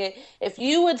like it if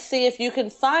you would see if you can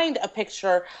find a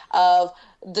picture of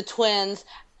the twins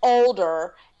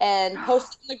older and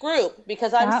post it in the group,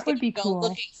 because I'm scared to go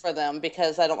looking for them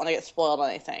because I don't want to get spoiled on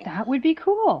anything. That would be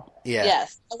cool. Yeah.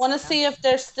 Yes. I want to see if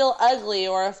they're still ugly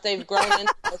or if they've grown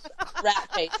into rat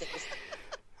faces.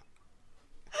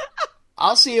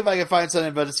 I'll see if I can find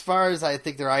something, but as far as I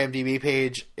think their IMDb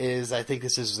page is, I think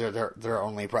this is their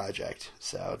only project.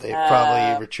 So they've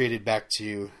probably retreated back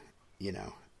to,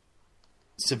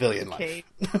 civilian life.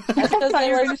 I thought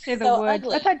you were going to say the so woods.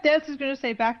 ugly. I thought Des was going to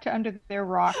say back to under their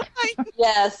rock.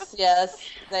 Yes.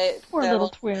 Poor little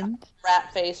twins.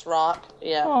 Rat face rock.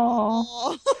 Yeah.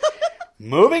 Aww.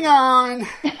 Moving on.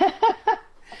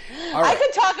 All right. I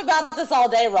could talk about this all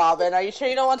day, Robin. Are you sure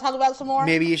you don't want to talk about some more?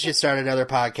 Maybe you should start another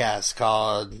podcast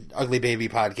called Ugly Baby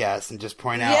Podcast and just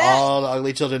point out all the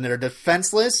ugly children that are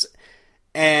defenseless.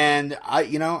 And I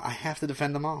have to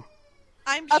defend them all.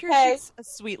 I'm sure she's a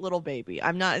sweet little baby.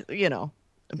 I'm not, Then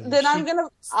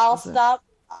I'll stop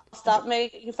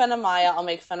making fun of Maya. I'll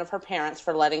make fun of her parents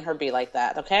for letting her be like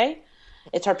that, okay?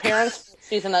 It's her parents.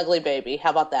 She's an ugly baby. How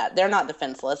about that? They're not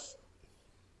defenseless.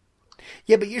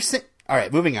 Yeah, but you're saying... All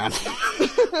right, moving on.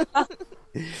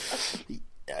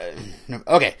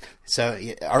 Okay, so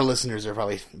our listeners are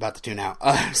probably about to tune out.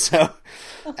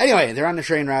 Anyway, they're on the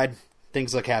train ride.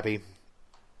 Things look happy.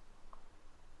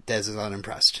 Des is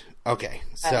unimpressed. Okay,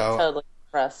 so... I'm totally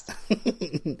impressed.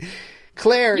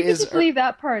 Claire you is... You just leave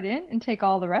that part in and take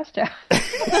all the rest out.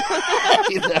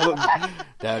 that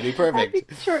would be perfect. That'd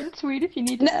be short and sweet if you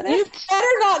need to edit. You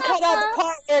better not cut out the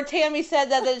part where Tammy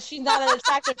said that she's not an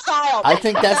attractive child. I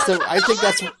think that's... If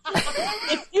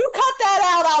you cut that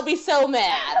out, I'll be so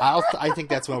mad. I think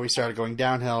that's when we started going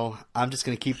downhill. I'm just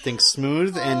going to keep things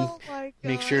smooth and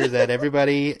make sure that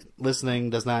everybody listening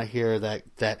does not hear that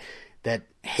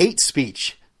hate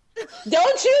speech.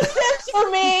 Don't you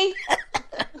censor me!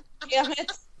 Damn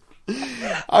it.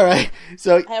 All right,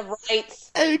 so I have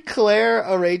rights. Claire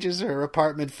arranges her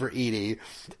apartment for Edie.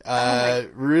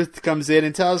 Ruth comes in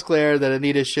and tells Claire that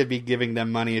Anita should be giving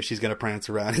them money if she's going to prance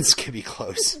around in Skippy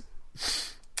clothes.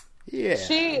 Yeah,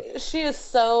 she is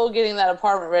so getting that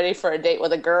apartment ready for a date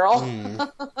with a girl.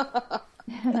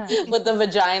 With the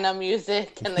vagina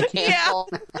music and the candle.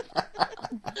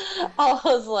 I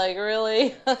was like,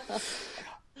 really?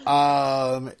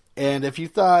 And if you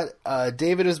thought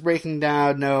David was breaking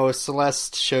down, no,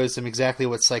 Celeste shows him exactly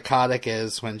what psychotic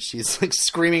is when she's like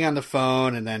screaming on the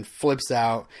phone and then flips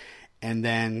out, and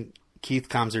then Keith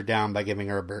calms her down by giving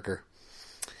her a burger.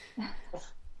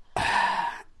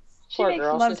 She makes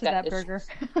love to that burger.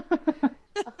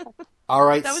 All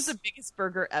right. That was the biggest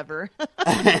burger ever.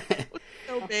 It was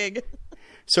so big.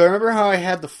 So remember how I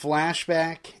had the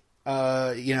flashback,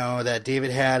 that David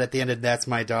had at the end of That's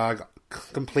My Dog,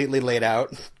 completely laid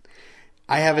out?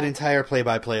 I have an entire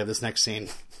play-by-play of this next scene.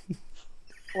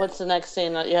 What's the next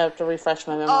scene? You have to refresh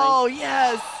my memory. Oh,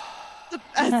 yes. The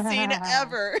best scene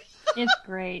ever. It's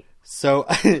great. So,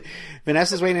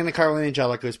 Vanessa's waiting in the car with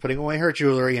Angelica, who's putting away her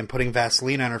jewelry and putting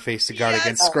Vaseline on her face to guard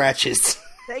against scratches.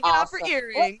 Taking off her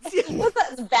earrings. What's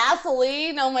that?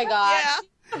 Vaseline? Oh my god.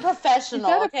 Is Professional.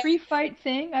 that a okay? pre-fight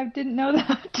thing? I didn't know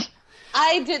that.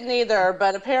 I didn't either,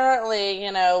 but apparently,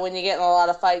 when you get in a lot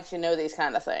of fights, you know these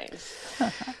kind of things.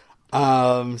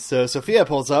 So Sophia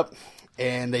pulls up,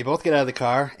 and they both get out of the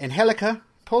car, and Helica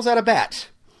pulls out a bat.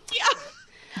 Yeah.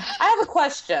 I have a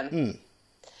question.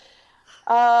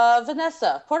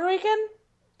 Vanessa, Puerto Rican?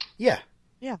 Yeah.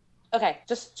 Yeah. Okay,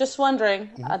 just wondering.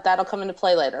 That'll come into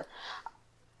play later.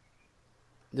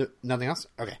 Nothing else?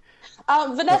 Okay.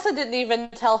 Vanessa didn't even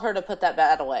tell her to put that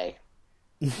bat away.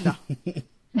 No,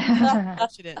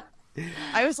 she didn't.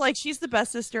 I was like, she's the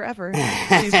best sister ever.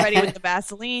 She's ready with the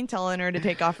Vaseline, telling her to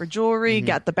take off her jewelry,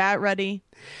 get the bat ready.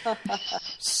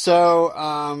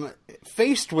 So,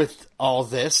 faced with all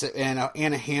this and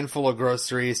a handful of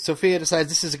groceries, Sophia decides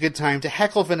this is a good time to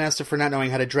heckle Vanessa for not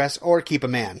knowing how to dress or keep a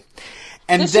man.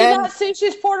 And Does then she not see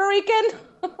she's Puerto Rican?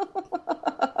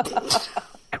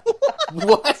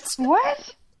 what?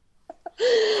 What?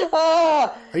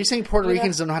 Oh, Are you saying Puerto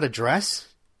Ricans don't know how to dress?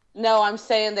 no, I'm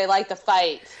saying they like to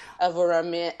fight over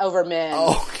men.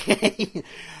 Okay.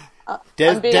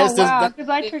 I'm being- Oh, wow, because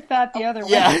I took that the other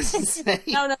way. Yeah, I was saying.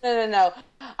 No.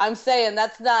 I'm saying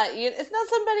it's not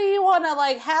somebody you want to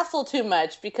like hassle too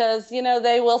much because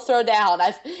they will throw down.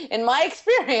 In my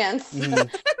experience,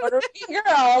 Puerto Rican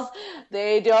girls,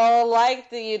 they don't like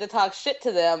you to talk shit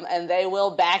to them, and they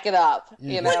will back it up.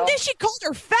 When did she called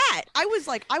her fat? I was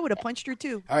like, I would have punched her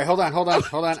too. All right, hold on.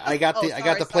 I got the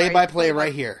sorry. play-by-play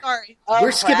right here. Sorry. Oh,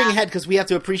 We're skipping crap. ahead because we have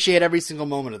to appreciate every single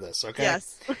moment of this, okay?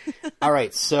 Yes. All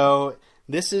right, so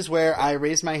this is where I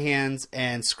raise my hands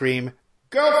and scream,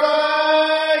 "Go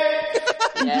fight!"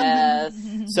 Yes.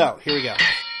 So, here we go.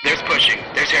 There's pushing.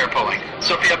 There's hair pulling.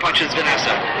 Sophia punches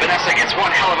Vanessa. Vanessa gets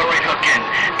one hell of a right hook in.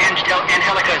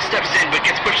 Angelica steps in but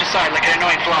gets pushed aside like an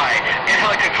annoying fly.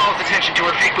 Angelica calls attention to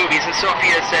her fake boobies and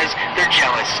Sophia says they're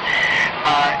jealous.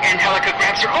 Angelica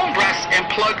grabs her own breasts and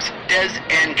plugs Des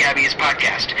and Gabby's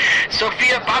podcast.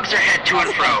 Sophia bobs her head to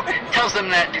and fro, tells them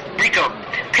that Rico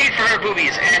paid for her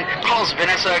boobies and calls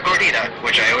Vanessa a gordita,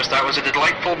 which I always thought was a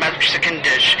delightful Mexican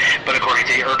dish, but according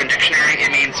to the Urban Dictionary,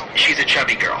 it means she's a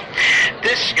chubby girl.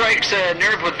 This strikes a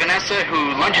nerve with Vanessa,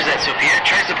 who lunges at Sophia,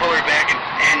 tries to pull her back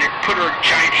and put her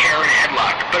giant hair in a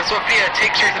headlock, but Sophia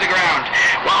takes her to the ground,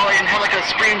 while Angelica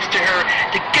screams to her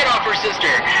to get off her sister.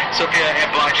 Sophia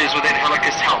obliges with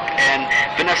Angelica's help, and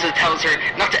Vanessa tells her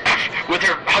not to F with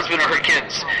her husband or her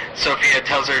kids. Sophia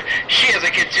tells her she has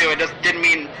a kid too, and didn't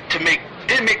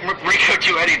make Rico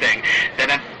do anything.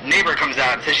 Then a neighbor comes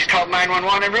out and says she's called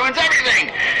 911 and ruins everything.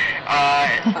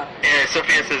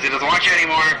 Sophia says he doesn't want you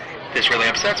anymore. This really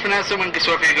upsets Vanessa when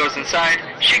Sophia goes inside.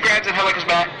 She grabs Angelica's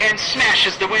back and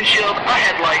smashes the windshield, a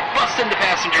headlight, busts in the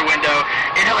passenger window.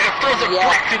 Angelica throws a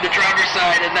brick through the driver's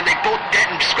side, and then they both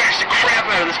dent and scratch the crap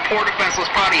out of this poor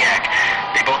defenseless Pontiac.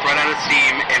 They both run out of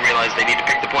steam and realize they need to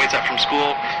pick the boys up from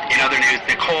school. In other news,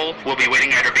 Nicole will be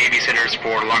waiting at her babysitters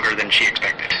for longer than she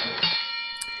expected.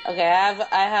 Okay,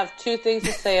 I have two things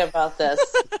to say about this.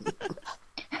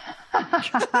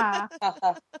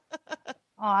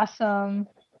 Awesome.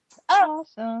 Oh.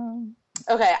 Awesome.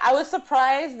 Okay, I was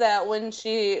surprised that when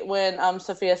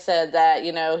Sophia said that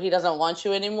he doesn't want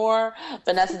you anymore,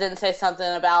 Vanessa didn't say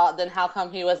something about then how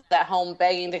come he was at home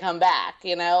begging to come back,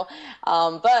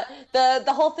 but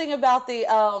the whole thing about the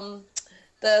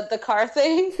car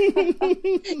thing,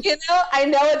 I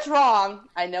know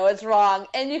it's wrong,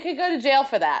 and you could go to jail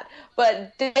for that.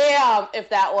 But damn, if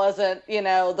that wasn't,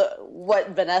 what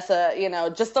Vanessa,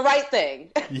 just the right thing.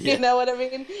 Yeah. You know what I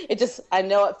mean? I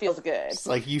know it feels good. It's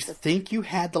like, you think you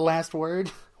had the last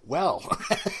word? Well.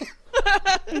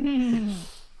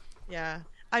 Yeah.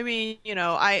 I mean,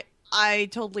 I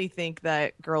totally think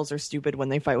that girls are stupid when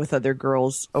they fight with other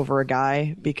girls over a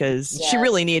guy because she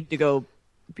really needed to go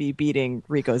be beating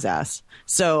Rico's ass.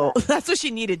 So that's what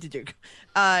she needed to do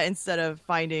instead of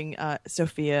finding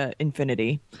Sophia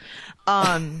Infinity.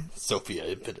 Sophia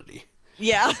Infinity.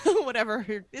 Yeah, whatever.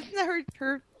 Isn't that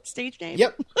her stage name?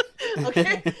 Yep.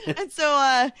 Okay. And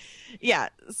so, yeah.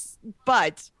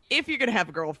 But if you're going to have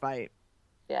a girl fight,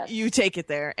 you take it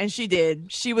there. And she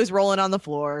did. She was rolling on the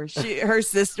floor. Her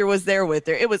sister was there with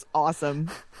her. It was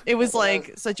awesome. It was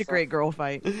like such a great girl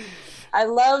fight. I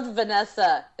loved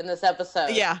Vanessa in this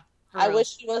episode. Yeah. I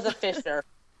wish she was a Fisher.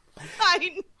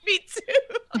 Me too.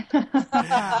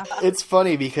 It's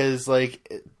funny because,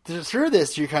 like, through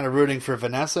this, you're kind of rooting for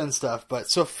Vanessa and stuff, but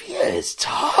Sophia is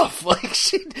tough. Like,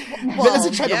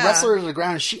 Vanessa tried to wrestle her to the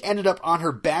ground, and she ended up on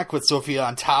her back with Sophia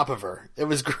on top of her. It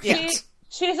was great.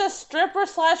 She's a stripper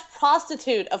 /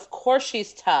 prostitute. Of course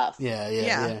she's tough.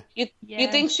 Yeah. You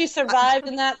think she survived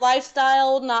in that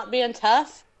lifestyle not being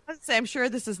tough? to say, I'm sure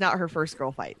this is not her first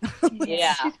girl fight.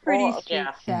 Yeah. She's pretty Well, street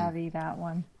yeah. savvy, that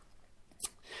one.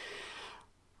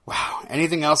 Wow.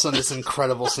 Anything else on this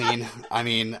incredible scene? I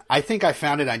mean, I think I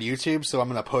found it on YouTube, so I'm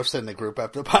going to post it in the group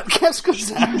after the podcast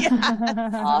goes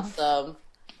out. Awesome.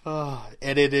 Oh,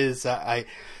 and it is. I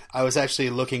was actually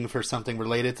looking for something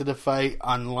related to the fight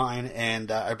online,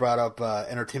 and I brought up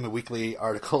Entertainment Weekly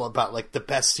article about like the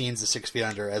best scenes of 6 Feet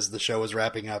Under as the show was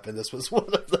wrapping up, and this was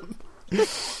one of them.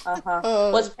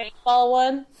 Was paintball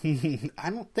one? I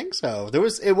don't think so. There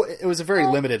was it was a very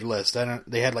limited list.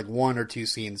 They had like 1 or 2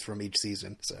 scenes from each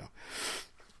season. So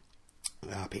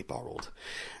paintball ruled.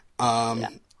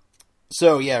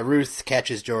 So yeah, Ruth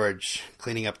catches George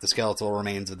cleaning up the skeletal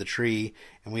remains of the tree,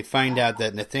 and we find out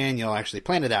that Nathaniel actually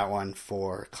planted that one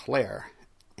for Claire.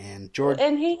 And George,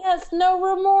 And he has no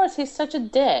remorse. He's such a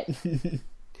dick.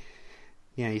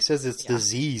 yeah, he says it's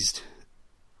diseased.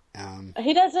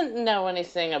 He doesn't know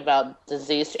anything about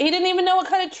disease. He didn't even know what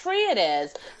kind of tree it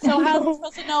is. So how's he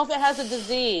supposed to know if it has a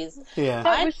disease? Yeah,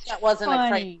 That wasn't a funny.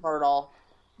 crepe myrtle.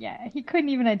 Yeah, he couldn't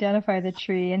even identify the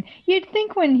tree. And you'd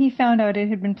think when he found out it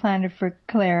had been planted for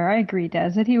Claire, I agree, Des,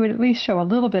 that he would at least show a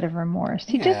little bit of remorse.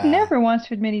 He just Yeah. never wants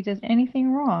to admit he does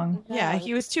anything wrong. Yeah,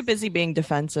 he was too busy being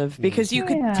defensive because you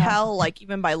could Yeah. tell, like,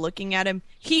 even by looking at him,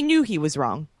 he knew he was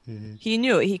wrong. He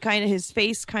knew it. His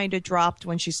face kind of dropped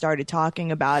when she started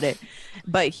talking about it,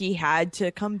 but he had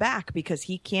to come back because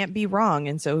he can't be wrong.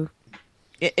 And so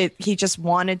he just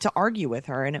wanted to argue with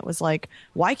her. And it was like,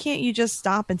 why can't you just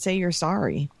stop and say you're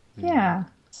sorry? Yeah.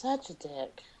 Such a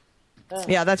dick.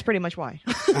 Yeah, that's pretty much why.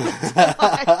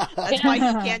 That's why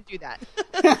he can't do that.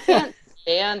 Can't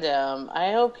stand him.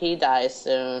 I hope he dies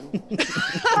soon.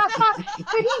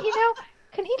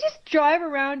 Can he just drive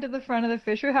around to the front of the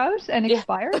Fisher house and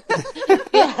expire?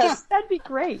 Yes, That'd be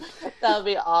great. that would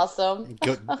be awesome.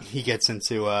 he gets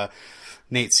into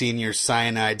Nate Sr.'s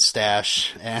cyanide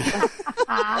stash and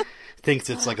thinks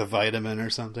it's like a vitamin or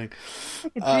something.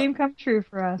 A dream come true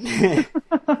for us.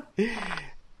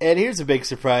 And here's a big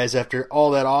surprise. After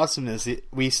all that awesomeness,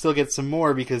 we still get some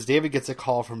more because David gets a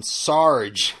call from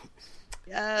Sarge.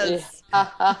 Yes.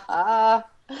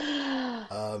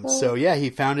 So yeah, he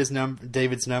found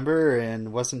David's number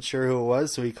and wasn't sure who it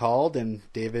was, so he called and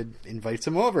David invites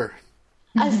him over.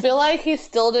 I feel like he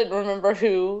still didn't remember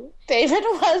who David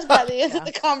was by the end of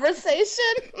the conversation.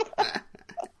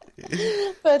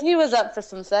 But he was up for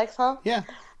some sex, huh? Yeah.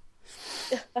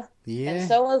 Yeah. And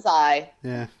so was I.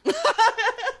 Yeah.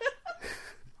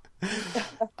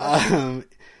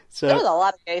 There was a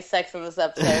lot of gay sex in this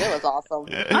episode. It was awesome.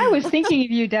 I was thinking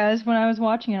of you, Des, when I was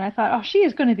watching it. I thought, oh, she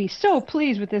is going to be so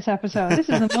pleased with this episode. This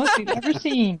is the most we've ever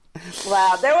seen.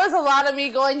 Wow, there was a lot of me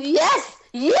going, yes,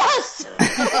 yes.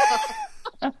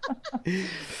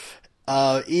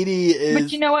 Edie is.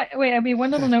 But you know what? Wait,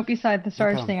 one little note beside the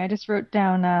Sarge thing. I just wrote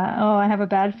down, I have a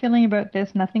bad feeling about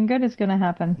this. Nothing good is going to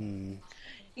happen.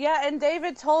 Yeah, and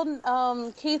David told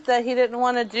Keith that he didn't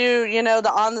want to do,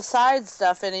 the on the side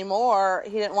stuff anymore.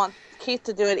 He didn't want Keith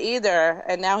to do it either,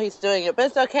 and now he's doing it. But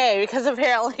it's okay, because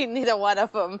apparently neither one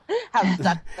of them have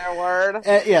stuck to their word.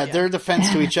 Their defense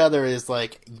to each other is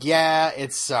like, yeah,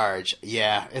 it's Sarge.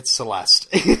 Yeah, it's Celeste.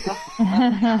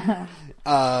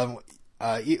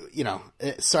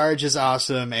 Sarge is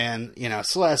awesome, and,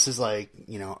 Celeste is like,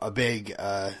 a big,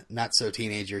 not so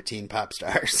teenager teen pop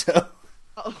star, so...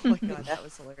 Oh my god, that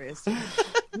was hilarious.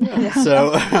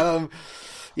 So,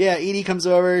 Edie comes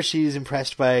over. She's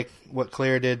impressed by what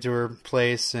Claire did to her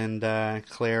place, and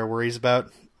Claire worries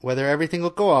about whether everything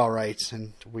will go all right.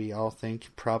 And we all think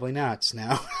probably not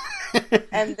now.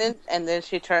 and then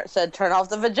she said, "Turn off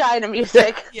the vagina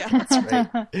music." Yeah, that's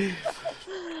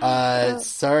right.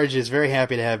 Sarge is very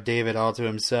happy to have David all to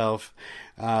himself.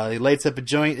 He lights up a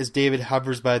joint as David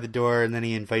hovers by the door, and then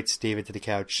he invites David to the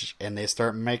couch, and they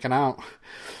start making out.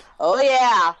 Oh,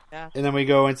 yeah. And then we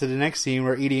go into the next scene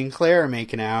where Edie and Claire are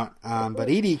making out, but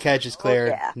Edie catches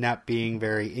Claire not being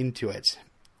very into it.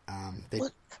 The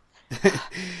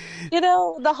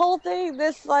whole thing,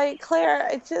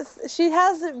 Claire, she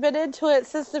hasn't been into it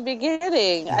since the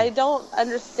beginning. I don't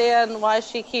understand why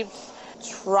she keeps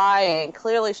trying.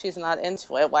 Clearly she's not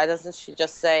into it. Why doesn't she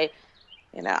just say...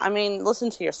 listen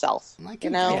to yourself. I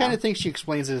kind of think she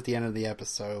explains it at the end of the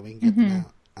episode. We can get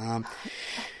that.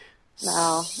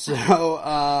 No. So,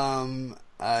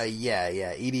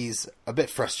 Edie's a bit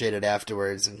frustrated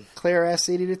afterwards, and Claire asks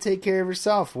Edie to take care of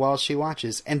herself while she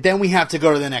watches. And then we have to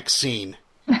go to the next scene.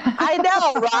 I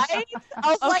know, right?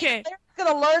 I was like, Okay. Claire's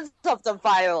going to learn something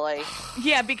finally.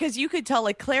 Yeah, because you could tell,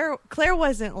 Claire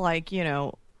wasn't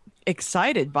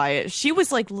excited by it. She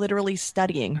was like literally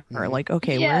studying her. Like,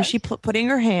 okay, where is she putting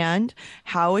her hand?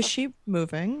 How is she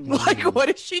moving? Like, what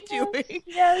is she doing?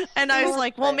 Yes. And I was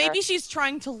like, well, maybe she's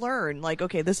trying to learn. Like,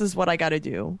 okay, this is what I got to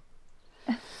do.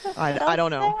 I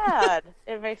don't know. Sad.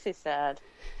 It makes me sad.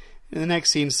 In the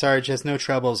next scene, Sarge has no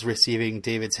troubles receiving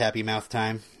David's happy mouth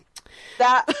time.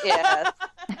 That, yes.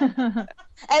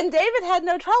 And David had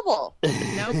no trouble.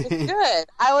 No, it was good.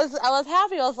 I was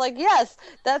happy. I was like, yes,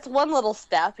 that's one little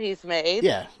step he's made.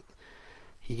 Yeah.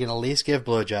 He can at least give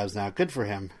blowjobs now. Good for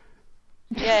him.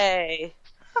 Yay.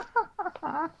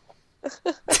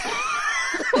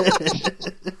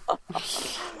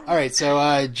 All right,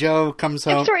 so Joe comes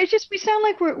home. I'm sorry, it's just we sound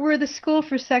like we're the school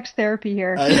for sex therapy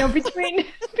here. Between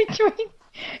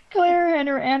Claire and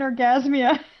her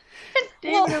anorgasmia and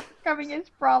David overcoming his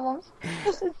problems.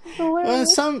 This is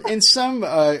hilarious. Well,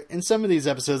 in some of these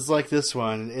episodes, like this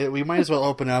one, we might as well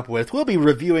open up with, we'll be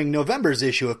reviewing November's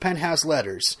issue of Penthouse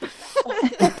Letters.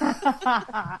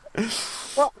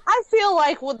 Well, I feel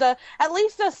like at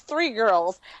least us three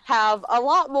girls have a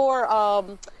lot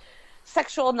more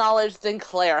sexual knowledge than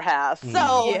Claire has.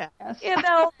 So,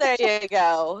 there you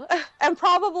go. And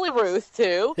probably Ruth,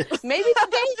 too. Maybe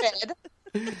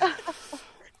David.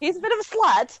 He's a bit of a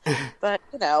slut, but,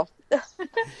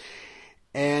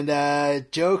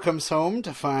 And Joe comes home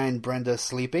to find Brenda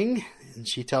sleeping, and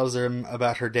she tells him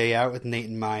about her day out with Nate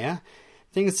and Maya.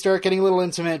 Things start getting a little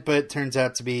intimate, but turns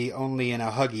out to be only in a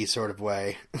huggy sort of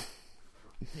way.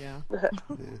 Yeah.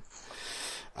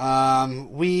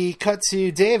 We cut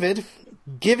to David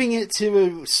giving it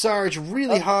to Sarge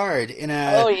really hard in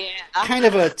a kind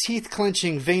of a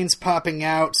teeth-clenching,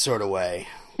 veins-popping-out sort of way.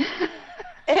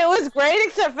 It was great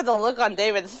except for the look on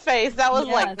David's face. That was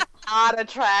not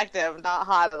attractive, not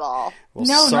hot at all. Well,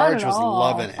 No, Sarge not at was all.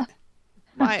 loving it.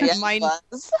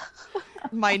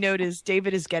 My note is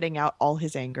David is getting out all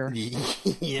his anger.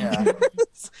 Yeah.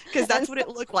 Because that's what it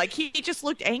looked like. He just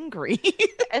looked angry.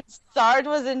 And Sarge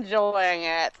was enjoying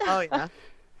it. Oh, yeah.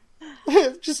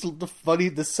 Just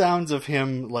the sounds of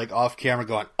him like off camera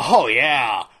going, "Oh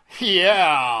yeah,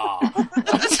 yeah."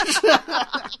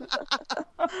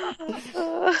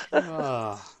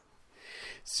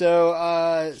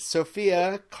 So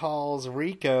Sophia calls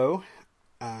Rico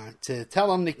to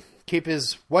tell him to keep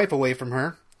his wife away from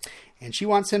her, and she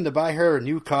wants him to buy her a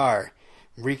new car.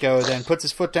 Rico then puts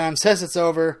his foot down, says it's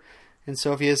over, and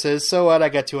Sophia says, "So what? I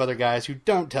got two other guys who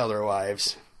don't tell their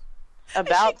wives."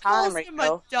 About she time, calls him a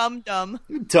Rico. dum-dum.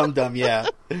 Dum-dum, yeah.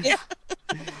 Yeah.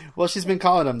 Well, she's been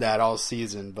calling him that all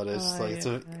season, but it's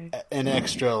an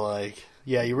extra, like,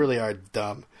 yeah, you really are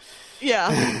dumb. Yeah.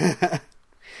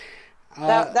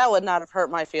 That would not have hurt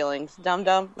my feelings.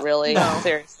 Dum-dum? Really? No.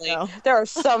 Seriously? No. There are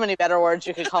so many better words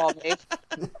you could call me.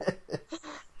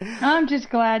 I'm just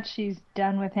glad she's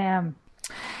done with him.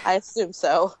 I assume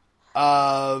so.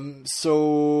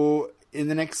 So in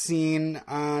the next scene,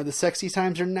 the sexy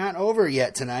times are not over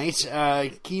yet tonight.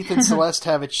 Keith and Celeste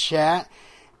have a chat,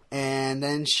 and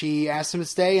then she asks him to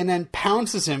stay, and then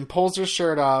pounces him, pulls her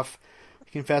shirt off,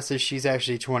 confesses she's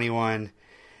actually 21,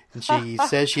 and she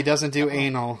says she doesn't do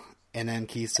anal, and then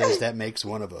Keith says that makes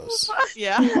one of us.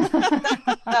 Yeah.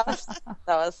 That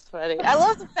was funny. I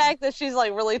love the fact that she's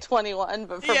like really 21,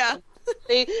 but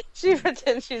she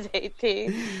pretends she's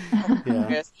 18.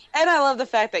 Yeah. And I love the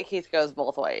fact that Keith goes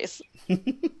both ways.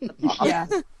 Yeah.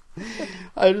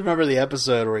 I remember the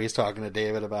episode where he's talking to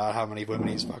David about how many women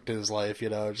he's fucked in his life,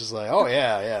 just like, oh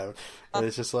yeah. And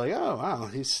it's just like, oh wow,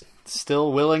 he's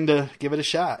still willing to give it a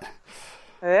shot.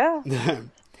 Yeah.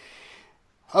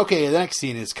 Okay, the next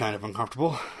scene is kind of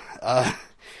uncomfortable.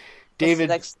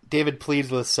 David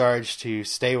pleads with Sarge to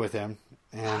stay with him,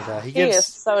 and He is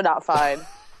so not fine.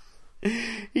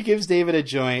 he gives David a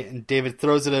joint, and David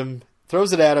throws it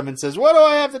at him and says, "What do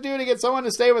I have to do to get someone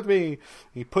to stay with me?"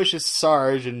 He pushes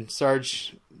Sarge, and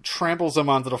Sarge tramples him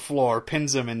onto the floor,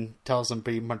 pins him, and tells him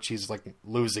pretty much he's like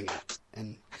losing it.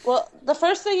 And Well, the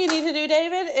first thing you need to do,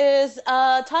 David, is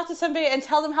talk to somebody and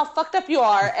tell them how fucked up you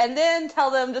are, and then tell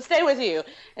them to stay with you,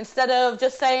 instead of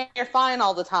just saying you're fine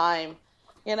all the time.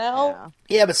 You know?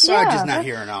 yeah, but Sarge Yeah, is not that's-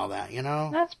 hearing all that.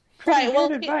 That's pretty Right, well,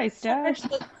 good advice, Dad.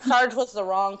 Sarge was the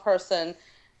wrong person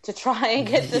to try and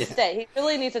get to stay. He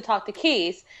really needs to talk to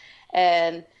Keith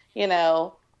and,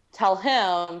 tell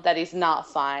him that he's not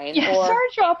fine. Yeah, or,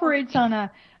 Sarge operates on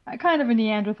a kind of a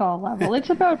Neanderthal level. It's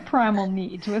about primal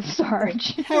needs with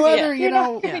Sarge. However, You're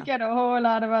not going to get a whole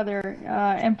lot of other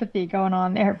empathy going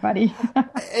on there, buddy.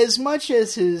 as much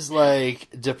as his like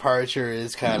departure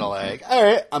is kind of like, all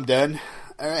right, I'm done.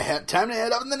 all right, time to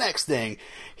head on to the next thing.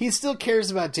 He still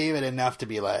cares about David enough to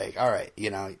be like, all right,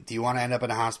 do you want to end up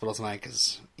in a hospital tonight?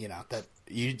 Because, that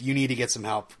you need to get some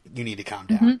help. You need to calm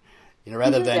down.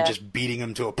 Rather than just beating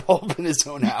him to a pulp in his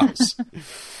own house.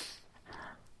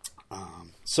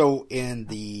 So in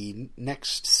the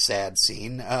next sad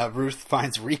scene, Ruth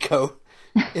finds Rico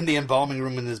in the embalming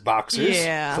room in his boxers,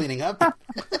 cleaning up.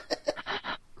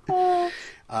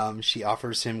 She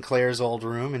offers him Claire's old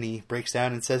room, and he breaks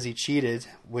down and says he cheated,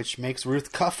 which makes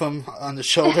Ruth cuff him on the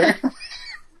shoulder.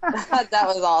 That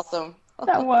was awesome.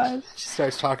 That was. She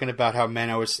starts talking about how men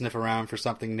always sniff around for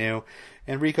something new,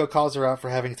 and Rico calls her out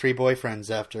for having 3 boyfriends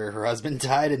after her husband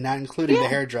died, and not including the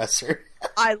hairdresser.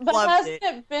 I But loved hasn't it.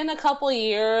 it been a couple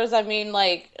years? I mean,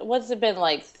 what's it been,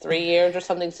 3 years or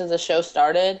something since the show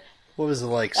started? What was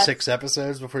it, 6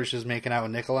 episodes before she was making out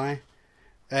with Nikolai?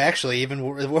 Actually, even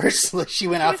worse, she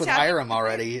went out with Hiram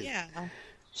already. Yeah.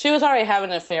 She was already having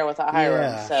an affair with Hiram,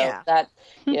 Yeah. so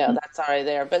that's already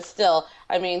there. But still,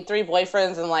 I mean, 3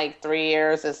 boyfriends in 3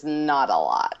 years is not a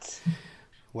lot.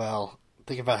 Well,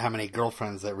 think about how many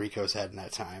girlfriends that Rico's had in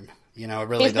that time. It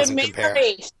really He's doesn't been compare.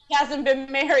 married. He hasn't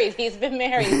been married. He's been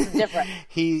married. It's different.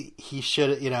 He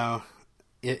should,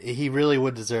 he really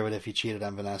would deserve it if he cheated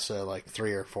on Vanessa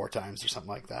 3 or 4 times or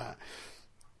something like that.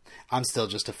 I'm still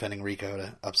just defending Rico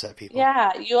to upset people.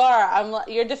 Yeah, you are.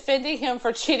 You're defending him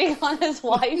for cheating on his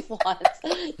wife once.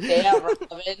 Damn,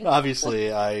 Robin.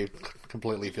 Obviously, I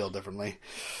completely feel differently.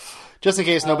 Just in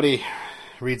case nobody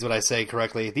reads what I say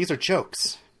correctly, these are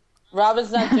jokes.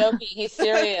 Robin's not joking. He's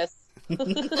serious.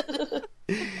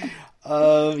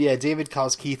 David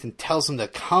calls Keith and tells him to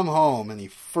come home, and he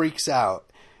freaks out.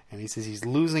 And he says he's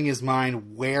losing his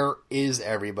mind. Where is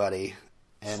everybody?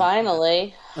 And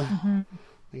Finally. I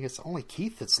think it's only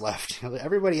Keith that's left.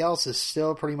 Everybody else is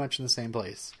still pretty much in the same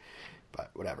place. But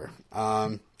whatever.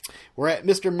 We're at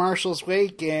Mr. Marshall's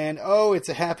wake, and it's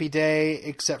a happy day,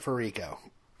 except for Rico.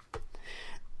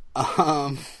 Hey,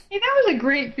 that was a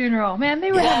great funeral, man.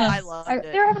 They were I loved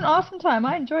it. they were having an awesome time.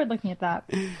 I enjoyed looking at that.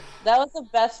 That was the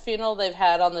best funeral they've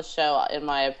had on the show, in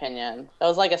my opinion. That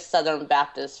was like a Southern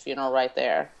Baptist funeral right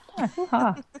there.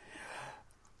 Hoo-ha.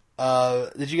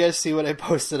 Did you guys see what I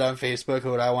posted on Facebook?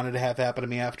 What I wanted to have happen to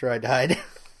me after I died?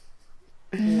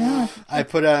 Yeah. I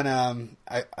put on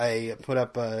I put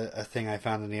up a thing I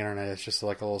found on the internet. It's just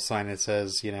like a little sign that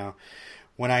says,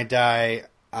 when I die,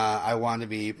 I want to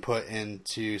be put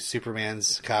into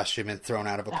Superman's costume and thrown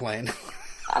out of a plane.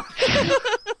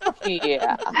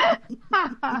 Yeah.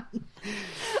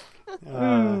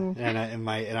 I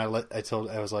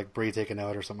was like, Bree, take a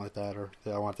note or something like that, or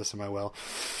I want this in my will.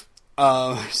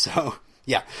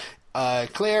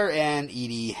 Claire and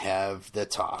Edie have the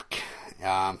talk.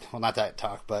 Well, not that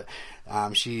talk, but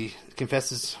she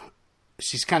confesses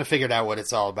she's kind of figured out what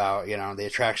it's all about. The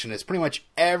attraction is pretty much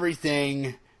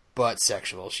everything but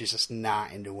sexual. She's just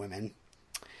not into women.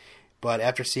 But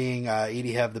after seeing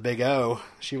Edie have the big O,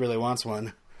 she really wants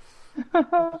one.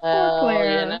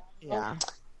 Claire. Yeah.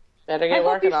 Better get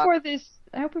working on it.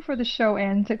 I hope before the show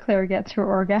ends that Claire gets her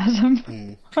orgasm.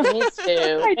 Me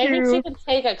too. Maybe do. she can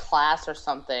take a class or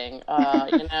something.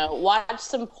 Watch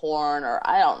some porn, or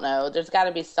I don't know. There's got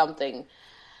to be something.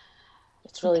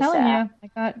 It's really I'm telling sad. you,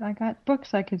 I got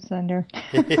books I could send her.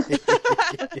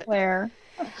 Claire.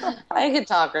 I could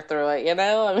talk her through it.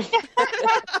 I mean,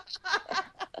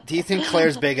 Do you think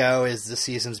Claire's big O is the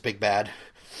season's big bad?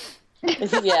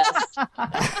 yes,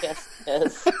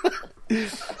 yes.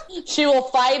 She will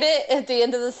fight it at the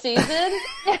end of the season,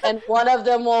 and one of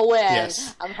them will win.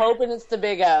 Yes. I'm hoping it's the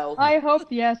Big O. I hope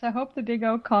the Big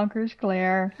O conquers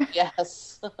Claire.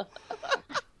 Yes.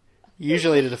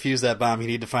 Usually to defuse that bomb, you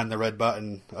need to find the red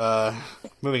button.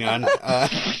 Moving on.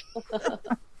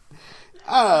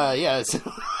 Yes.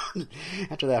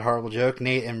 After that horrible joke,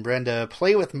 Nate and Brenda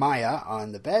play with Maya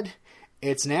on the bed.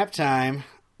 It's nap time,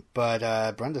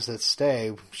 but Brenda says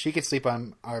stay. She could sleep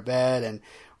on our bed, and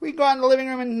we can go out in the living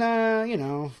room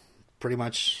and, pretty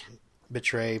much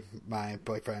betray my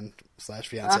boyfriend /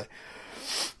 fiance.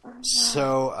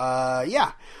 So,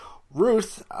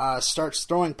 Ruth starts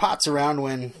throwing pots around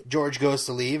when George goes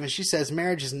to leave, and she says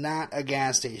marriage is not a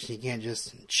gas station. You can't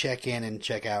just check in and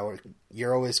check out.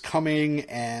 You're always coming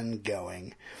and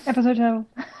going. Episode title.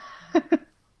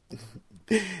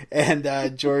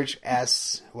 And George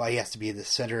asks why he has to be the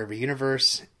center of a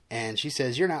universe, and she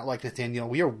says, you're not like Nathaniel.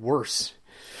 We are worse.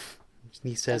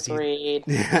 He says Agreed.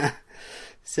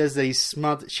 says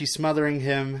that she's smothering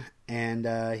him, and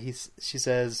she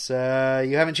says,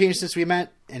 you haven't changed since we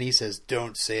met? And he says,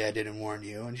 don't say I didn't warn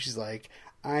you. And she's like,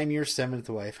 I'm your 7th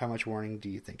wife. How much warning do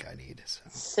you think I need? So,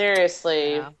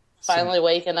 Seriously. Yeah. Finally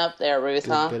waking up there, Ruth,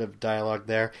 a huh? bit of dialogue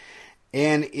there.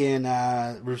 And in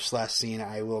Ruth's last scene,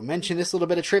 I will mention this little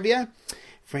bit of trivia.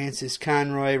 Frances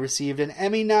Conroy received an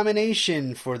Emmy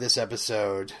nomination for this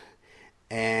episode.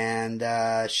 And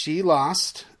she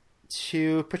lost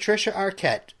to Patricia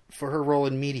Arquette for her role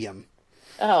in Medium.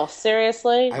 Oh,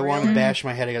 seriously? I want to bash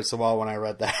my head against the wall when I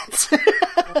read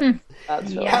that.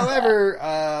 That's really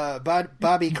However,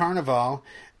 Bobby Carnival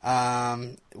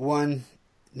won.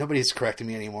 Nobody's correcting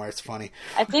me anymore. It's funny.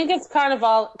 I think it's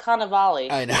Carnivale.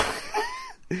 I know.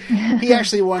 He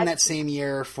actually won that same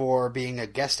year for being a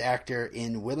guest actor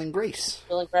in Will and Grace.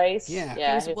 Will and Grace? Yeah.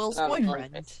 Yeah, He was Will's on Will and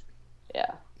boyfriend. Grace.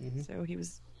 Yeah. So he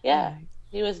was. Yeah.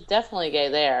 He was definitely gay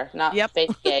there. Not Yep.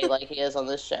 fake gay like he is on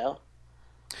this show.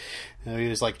 He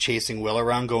was like chasing Will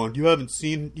around going, you haven't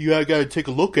seen, you got to take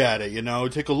a look at it,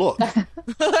 take a look.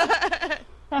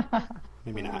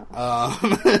 Maybe not.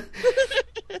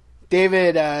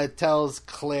 David tells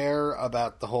Claire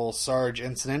about the whole Sarge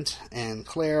incident, and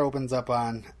Claire opens up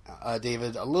on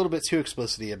David a little bit too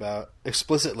explicitly about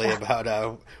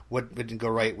what didn't go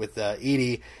right with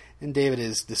Edie, and David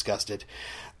is disgusted.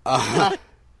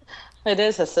 It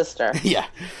is his sister. Yeah.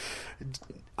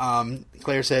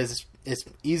 Claire says it's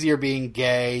easier being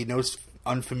gay, no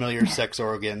unfamiliar sex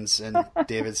organs, and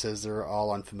David says they're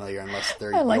all unfamiliar unless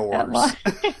they're I like yours. that line.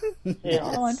 They're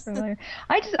all unfamiliar.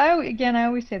 I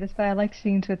always say this, but I like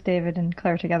scenes with David and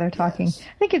Claire together talking. Yes.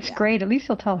 I think it's great. At least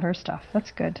he'll tell her stuff.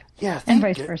 That's good. Yeah, And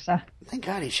vice versa. Thank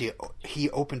God he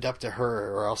opened up to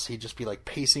her, or else he'd just be like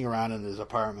pacing around in his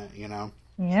apartment,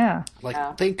 Yeah.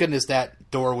 Like, thank goodness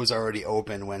that door was already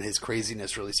open when his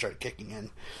craziness really started kicking in.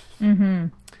 Mm-hmm.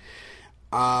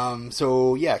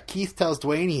 So, yeah, Keith tells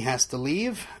Dwayne he has to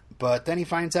leave, but then he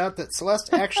finds out that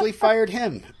Celeste actually fired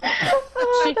him.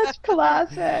 Oh, that's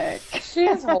classic.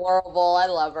 She's horrible. I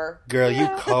love her. Girl, you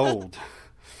cold.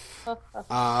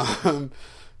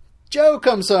 Joe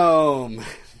comes home.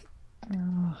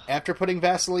 After putting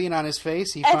Vaseline on his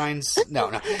face, he finds... No.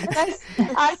 When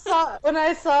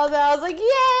I saw that, I was like,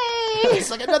 yay!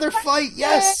 It's like another fight,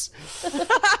 yes!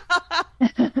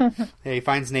 He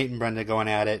finds Nate and Brenda going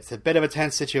at it. It's a bit of a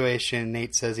tense situation.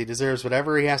 Nate says he deserves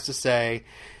whatever he has to say.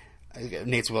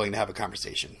 Nate's willing to have a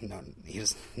conversation. No, he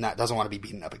doesn't want to be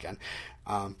beaten up again.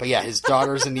 But yeah, his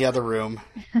daughter's in the other room,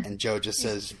 and Joe just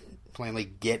says plainly,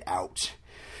 "Get out."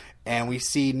 And we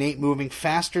see Nate moving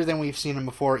faster than we've seen him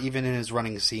before, even in his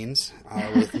running scenes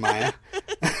with Maya.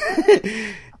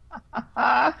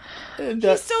 And,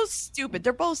 He's so stupid.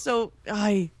 They're both so...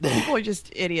 people are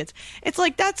just idiots. It's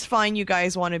like, that's fine, you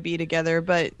guys want to be together,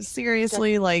 but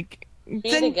seriously, like...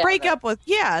 Then break up with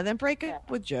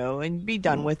Joe and be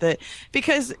done with it,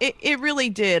 because it really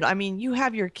did. I mean, you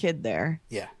have your kid there.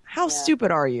 Yeah. How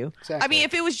stupid are you? Exactly. I mean,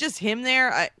 if it was just him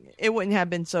there, it wouldn't have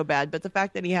been so bad. But the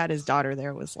fact that he had his daughter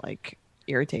there was like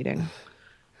irritating.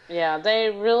 Yeah,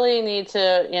 they really need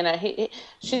to.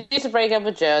 She needs to break up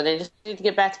with Joe. They just need to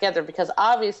get back together, because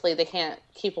obviously they can't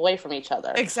keep away from each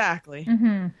other. Exactly.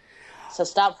 Mm-hmm. So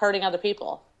stop hurting other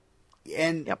people.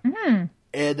 And Yep.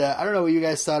 And I don't know what you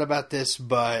guys thought about this,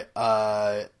 but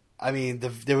I mean,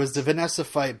 there was the Vanessa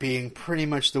fight being pretty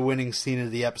much the winning scene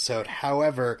of the episode.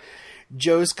 However,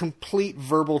 Joe's complete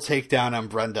verbal takedown on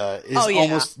Brenda is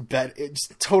almost better. It's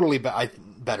totally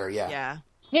better. Yeah. Yeah.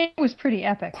 It was pretty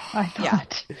epic, I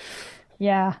thought.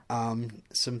 Yeah.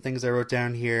 Some things I wrote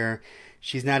down here.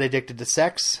 She's not addicted to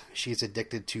sex. She's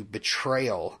addicted to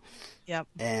betrayal. Yep.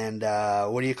 And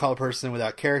what do you call a person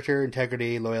without character,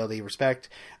 integrity, loyalty, respect?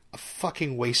 A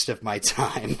fucking waste of my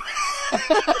time.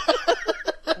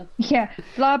 Yeah.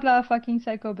 Blah, blah, fucking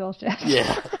psycho bullshit.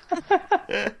 Yeah.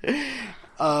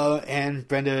 And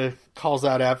Brenda calls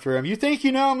out after him, "You think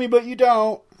you know me, but you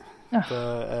don't." He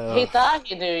thought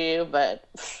he knew you, but...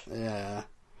 Yeah.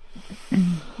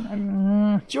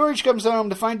 George comes home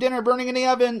to find dinner burning in the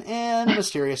oven and a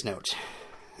mysterious note.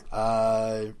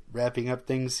 Wrapping up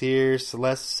things here,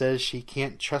 Celeste says she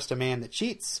can't trust a man that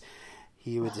cheats.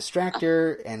 He would distract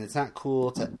her, and it's not cool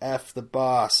to F the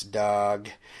boss, dog.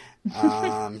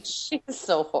 She's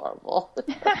so horrible.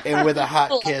 And with a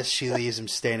hot kiss, she leaves him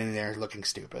standing there looking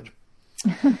stupid.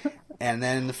 And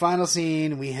then in the final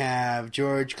scene, we have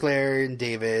George, Claire, and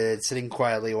David sitting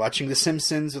quietly watching The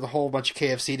Simpsons with a whole bunch of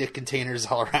KFC containers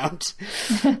all around.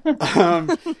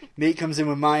 Nate comes in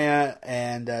with Maya,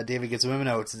 and David gives him a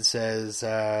note that says,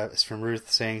 it's from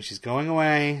Ruth saying she's going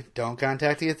away. Don't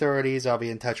contact the authorities. I'll be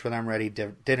in touch when I'm ready.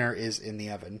 Dinner is in the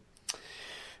oven.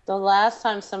 The last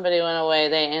time somebody went away,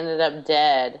 they ended up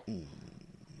dead.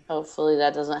 Hopefully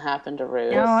that doesn't happen to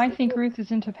Ruth. No, I think Ruth is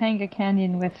in Topanga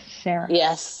Canyon with Sarah.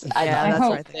 Yes, Yeah, I that's hope.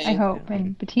 what I think. I hope,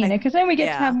 and Bettina, because then we get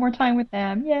Yeah. to have more time with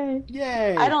them. Yay!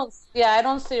 Yay! I don't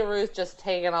see Ruth just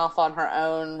taking off on her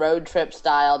own road trip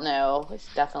style. No, it's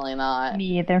definitely not.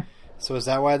 Me either. So is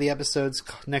that why the episode's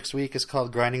next week is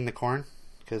called Grinding the Corn?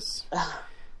 Because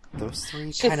those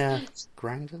three kind of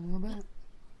grind a little bit?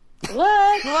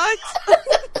 What? What?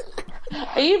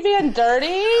 Are you being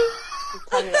dirty?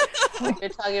 You're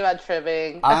talking about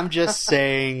trimming. I'm just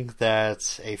saying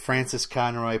that a Frances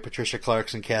Conroy, Patricia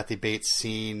Clarkson, Kathy Bates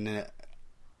scene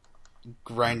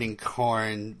grinding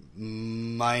corn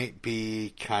might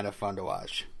be kind of fun to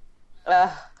watch.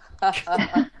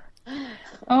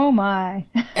 Oh my!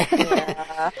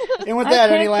 And with I that,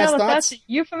 can't any last tell if thoughts? that's a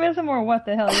euphemism or what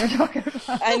the hell you're talking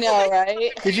about. I know,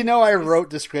 right? Did you know I wrote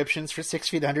descriptions for 6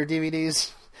 Feet Under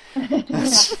DVDs?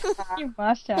 You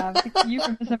must have. The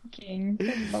euphemism king.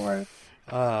 Good Lord.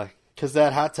 Because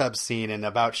that hot tub scene in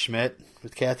About Schmidt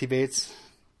with Kathy Bates,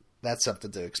 that's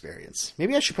something to experience.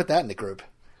 Maybe I should put that in the group.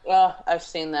 Oh, I've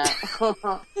seen that.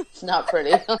 It's not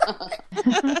pretty.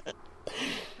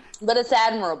 But it's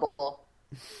admirable.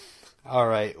 All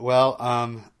right. Well,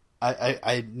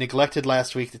 I neglected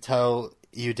last week to tell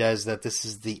you, Des, that this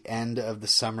is the end of the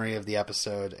summary of the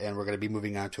episode, and we're going to be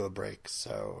moving on to a break.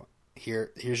 So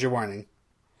here's your warning.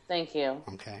 Thank you.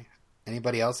 Okay.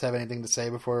 Anybody else have anything to say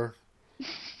before?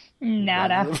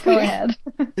 Nada. Go ahead.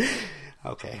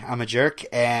 Okay. I'm a jerk,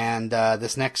 and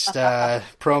this next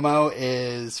promo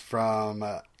is from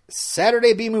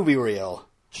Saturday B Movie Reel.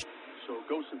 So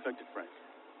Ghost infected Frank.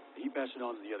 He passed it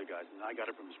on to the other guys, and I got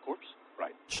it from his corpse?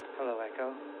 Right. Hello,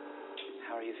 Echo.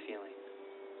 How are you feeling?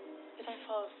 Did I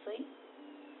fall asleep?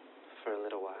 For a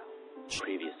little while.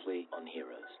 Previously on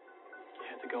Heroes. You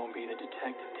had to go and be the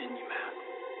detective, didn't you, Matt?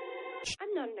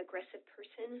 I'm not an aggressive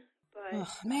person, but...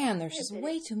 Oh, man, there's just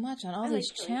way too much on all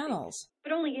these channels.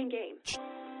 But only in game.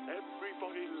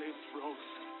 Everybody lives, Rose.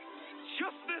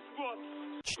 Just this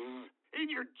once. In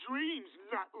your dreams,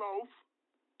 Nutloaf.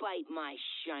 Bite my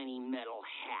shiny metal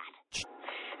hat.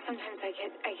 Sometimes I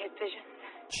get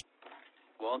visions.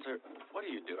 Walter, what are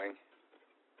you doing?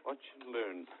 What you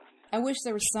learn? I wish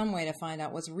there was some way to find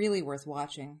out what's really worth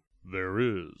watching. There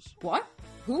is. What?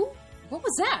 Who? What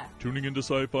was that? Tuning into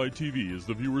Sci-Fi TV is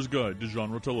the viewer's guide to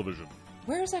genre television.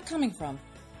 Where is that coming from?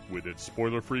 With its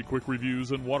spoiler-free quick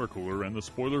reviews and water cooler and the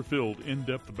spoiler-filled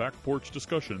in-depth back porch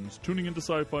discussions, Tuning into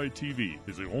Sci-Fi TV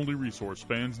is the only resource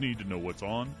fans need to know what's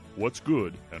on, what's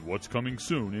good, and what's coming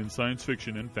soon in science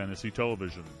fiction and fantasy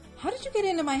television. How did you get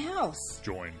into my house?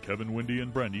 Join Kevin, Wendy,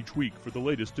 and Brent each week for the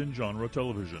latest in genre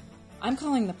television. I'm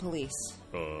calling the police.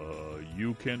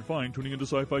 You can find Tuning into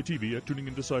Sci-Fi TV at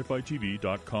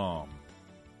tuningintoscifitv.com.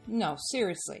 No,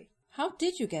 seriously. How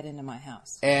did you get into my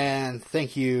house? And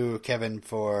thank you, Kevin,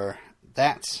 for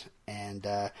that. And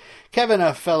Kevin,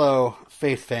 a fellow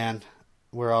Faith fan.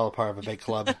 We're all a part of a big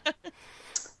club.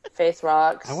 Faith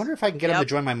rocks. I wonder if I can get him to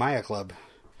join my Maya club.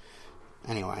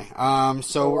 Anyway,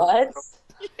 so... What?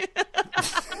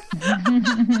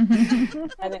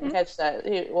 I didn't catch that.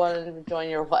 He wanted to join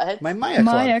your what? My Maya club.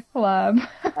 Maya club.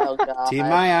 Oh, God. Team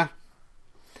Maya.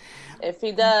 If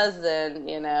he does, then,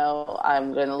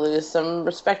 I'm going to lose some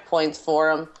respect points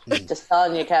for him. Just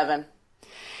telling you, Kevin.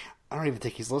 I don't even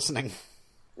think he's listening.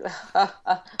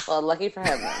 Well, lucky for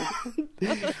him,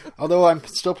 then. Although I'm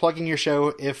still plugging your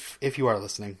show if you are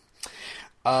listening.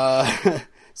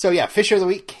 So, yeah, Fisher of the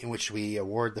Week, in which we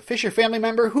award the Fisher family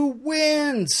member who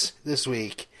wins this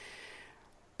week.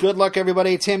 Good luck,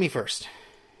 everybody. Tammy first.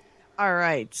 All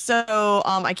right. So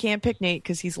I can't pick Nate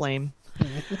because he's lame.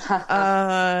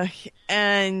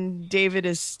 And David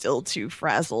is still too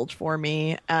frazzled for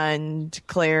me, and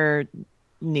Claire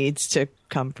needs to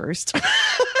come first. she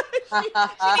needs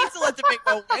to let the big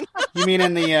go win. You mean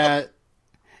in the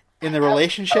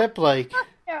relationship? Like,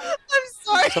 I'm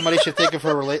sorry. Somebody should think of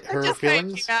her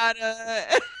feelings?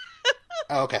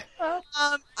 Oh, okay.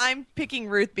 I'm picking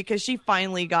Ruth because she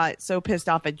finally got so pissed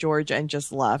off at George and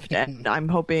just left. And I'm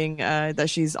hoping that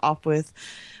she's off with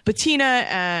Bettina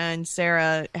and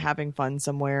Sarah having fun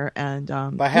somewhere. And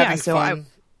by having fun,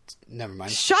 never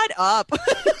mind. Shut up,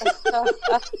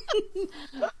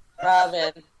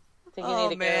 Robin. I think you need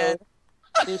to go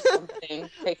do something.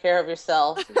 Take care of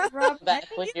yourself. Back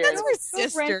with your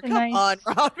sister. Come on,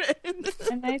 Robin.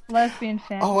 A nice lesbian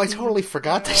family. Oh, I totally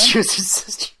forgot that she was his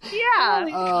sister.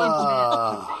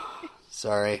 Yeah.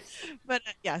 Sorry. But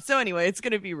so anyway, it's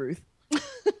going to be Ruth.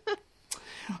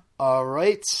 All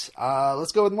right.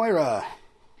 Let's go with Moira.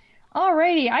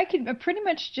 Alrighty. I could pretty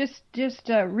much just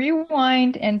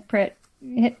rewind and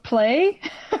hit play.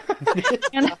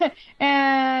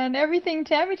 and everything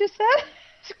Tammy just said.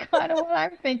 That's kind of what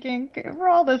I'm thinking. For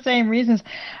all the same reasons.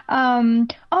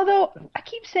 Although I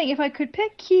keep saying if I could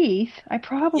pick Keith, I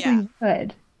probably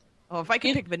would. Oh, if I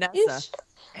could pick Vanessa.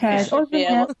 You should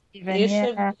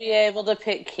be able to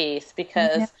pick Keith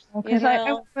because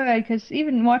I would, because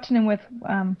even watching him with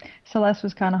Celeste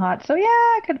was kind of hot. So yeah,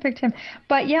 I could have picked him.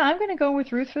 But yeah, I'm going to go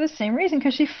with Ruth for the same reason,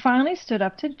 because she finally stood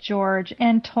up to George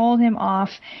and told him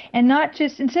off, and not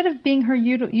just, instead of being her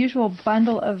usual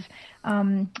bundle of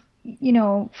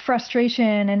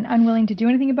frustration and unwilling to do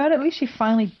anything about it, at least she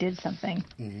finally did something.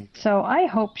 Mm-hmm. So I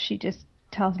hope she just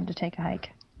tells him to take a hike.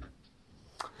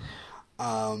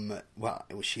 Well,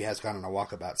 she has gone on a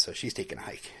walkabout, so she's taking a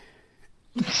hike.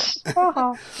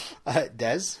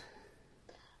 Des?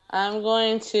 I'm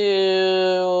going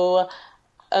to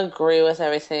agree with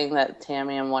everything that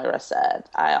Tammy and Moira said.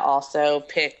 I also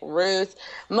pick Ruth,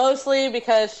 mostly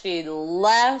because she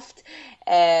left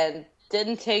and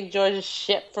didn't take George's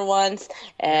shit for once,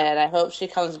 and I hope she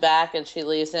comes back and she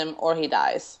leaves him or he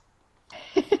dies.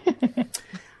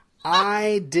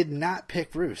 I did not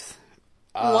pick Ruth.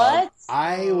 What?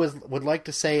 I would like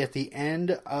to say at the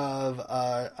end of,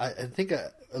 I think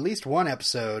at least one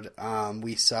episode,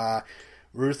 we saw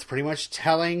Ruth pretty much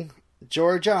telling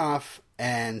George off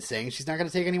and saying she's not going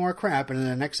to take any more crap, and in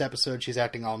the next episode she's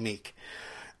acting all meek.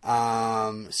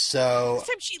 So this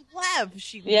time she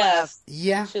left.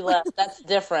 Yeah, she left. That's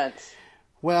different.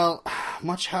 Well,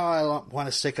 much how I want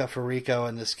to stick up for Rico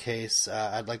in this case,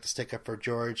 I'd like to stick up for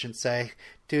George and say,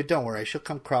 dude, don't worry, she'll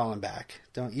come crawling back.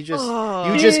 Don't you just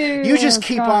you just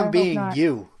keep on being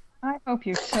you. I hope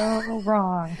you're so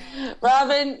wrong.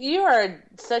 Robin, you are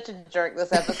such a jerk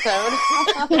this episode.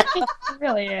 It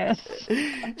really is.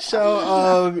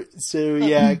 So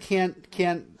yeah, can't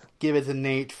give it to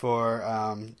Nate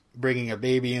for bringing a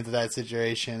baby into that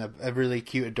situation, a really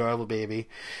cute, adorable baby.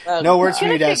 No words for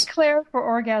you, Des. Claire for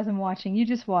orgasm watching. You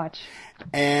just watch.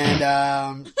 And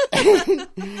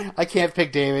I can't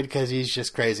pick David because he's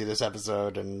just crazy this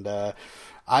episode, and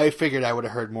I figured I would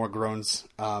have heard more groans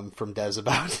from Des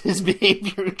about his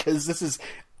behavior, because this is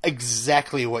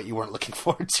exactly what you weren't looking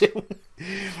forward to.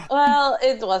 Well,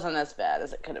 it wasn't as bad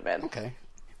as it could have been. Okay.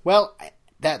 Well,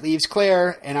 that leaves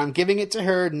Claire, and I'm giving it to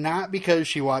her not because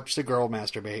she watched the girl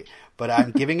masturbate, but I'm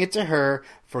giving it to her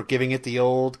for giving it the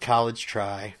old college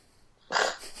try.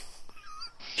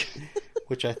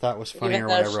 Which I thought was funnier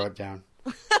when I wrote it down.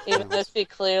 Even though she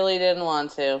clearly didn't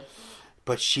want to.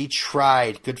 But she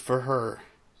tried. Good for her.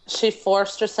 She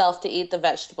forced herself to eat the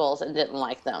vegetables and didn't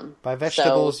like them. By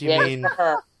vegetables, so, you mean... For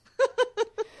her.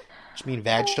 You mean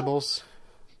vegetables?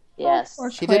 Yes.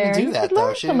 She didn't do that,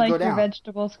 though. She didn't go down.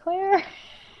 Vegetables, Claire.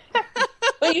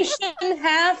 But you shouldn't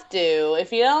have to.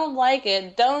 If you don't like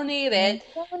it, don't eat it.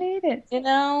 Don't eat it. You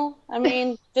know? I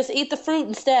mean, just eat the fruit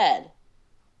instead.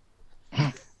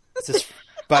 Is this,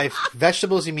 by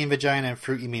vegetables, you mean vagina, and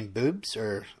fruit, you mean boobs?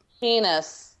 Or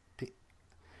penis.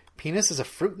 Penis is a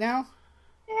fruit now?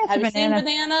 Yeah, have you seen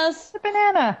bananas? It's a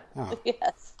banana. Oh.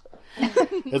 Yes.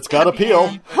 It's got a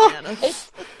peel.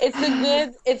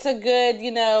 It's a good,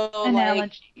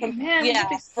 analogy. Like, man, you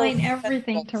explain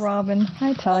everything to Robin.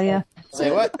 I tell you.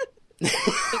 Say what?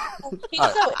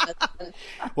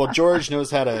 Well, George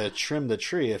knows how to trim the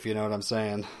tree, if you know what I'm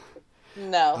saying.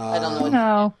 No, I don't know.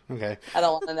 No. Okay. I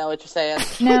don't want to know what you're saying.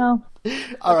 No.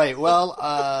 All right. Well,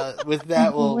 with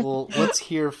that, let's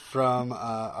hear from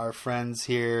our friends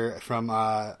here, from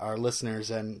our listeners,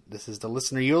 and this is the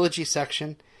listener eulogy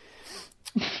section.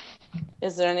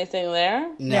 Is there anything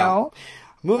there? No.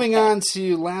 Moving on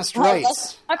to Last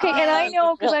Rites. Okay, and I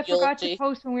know because I forgot to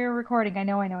post when we were recording. I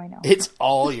know. It's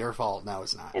all your fault. No,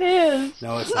 it's not. It is.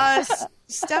 No, it's not.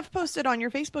 Steph posted on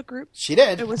your Facebook group. She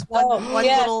did. It was one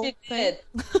little she thing.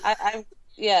 did.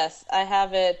 Yes, I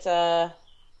have it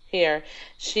here.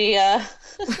 She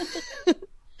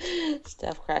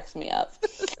Steph cracks me up.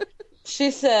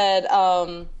 She said,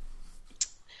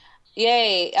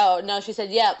 yay. Oh, no, she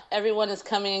said, yep, everyone is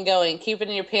coming and going. Keep it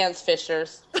in your pants,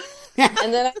 Fishers.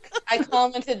 And then I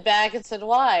commented back and said,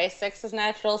 why? Sex is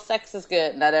natural, sex is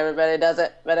good. Not everybody does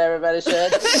it, but everybody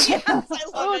should. Yes, I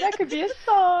love it. That could be a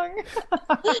song.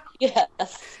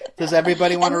 Yes. Does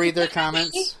everybody want to read their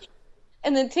comments?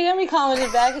 And then Tammy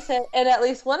commented back and said, and at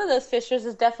least one of those Fishers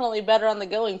is definitely better on the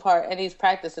going part, and he's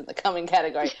practicing the coming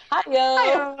category.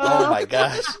 Hi-yo! Oh, my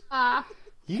gosh.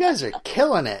 You guys are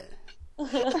killing it.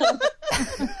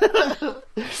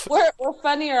 We're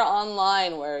funnier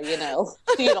online where, you don't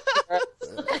hear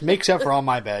us. Makes up for all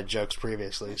my bad jokes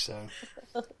previously, so.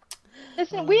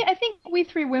 Listen, I think we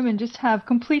three women just have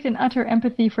complete and utter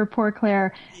empathy for poor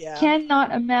Claire. Yeah.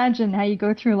 Cannot imagine how you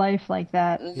go through life like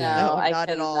that. No, I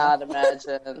cannot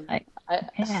imagine. I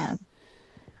can.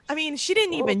 I mean, she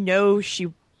didn't even know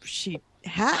she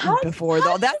hadn't before,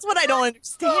 though. That's what I don't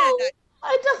understand.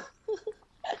 I don't.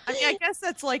 I mean, I guess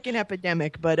that's like an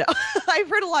epidemic, but I've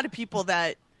heard a lot of people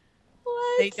that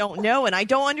they don't know, and I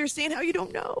don't understand how you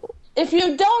don't know. If you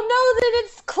don't know, then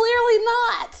it's clearly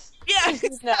not. Yeah,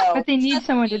 no. But they need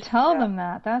someone to tell them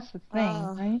that. That's the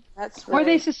thing, right? That's or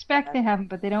they suspect they haven't,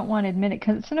 but they don't want to admit it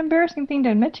because it's an embarrassing thing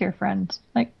to admit to your friends.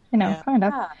 Like, kind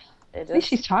of. At least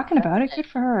she's talking about it. Good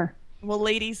for her. Well,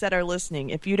 ladies that are listening,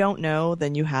 if you don't know,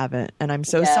 then you haven't. And I'm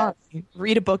so sorry.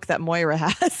 Read a book that Moira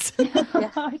has.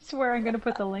 I swear I'm going to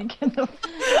put the link in the...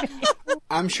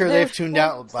 I'm sure they've tuned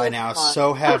out by now,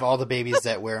 so have all the babies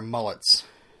that wear mullets.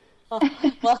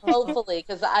 Well, hopefully,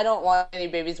 because I don't want any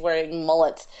babies wearing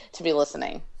mullets to be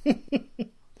listening.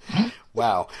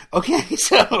 Wow. Okay,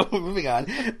 so moving on.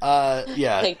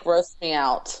 They gross me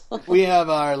out. We have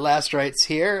our last rites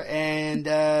here and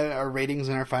our ratings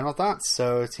and our final thoughts.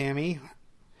 So, Tammy.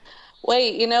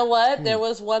 Wait, you know what? There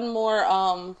was one more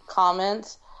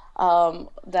comment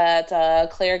that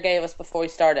Claire gave us before we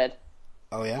started.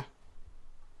 Oh, yeah?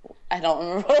 I don't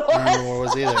remember what it was. I don't remember what it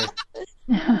was either.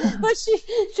 But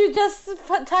she just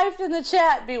typed in the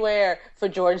chat, "Beware, for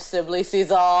George Sibley sees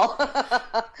all,"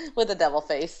 with a devil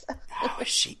face. How is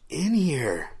she in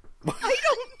here?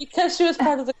 Because she was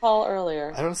part of the call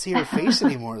earlier. I don't see her face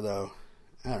anymore, though.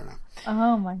 I don't know.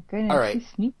 Oh my goodness! All right. She's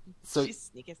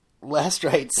sneaky. So, last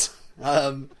rites,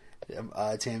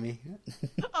 Tammy.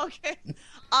 Okay.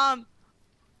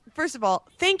 First of all,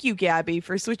 thank you, Gabby,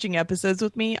 for switching episodes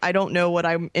with me. I don't know what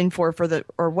I'm in for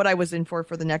what I was in for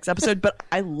the next episode, but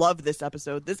I love this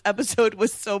episode. This episode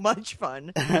was so much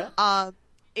fun.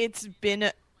 It's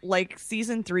been like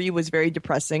season 3 was very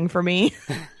depressing for me,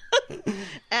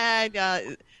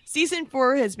 and season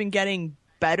 4 has been getting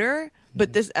better,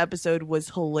 but this episode was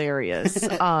hilarious.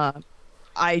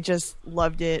 I just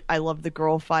loved it. I love the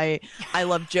girl fight. I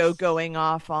love Joe going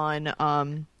off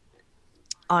on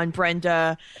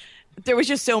Brenda. There was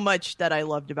just so much that I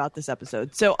loved about this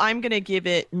episode. So I'm going to give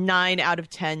it 9 out of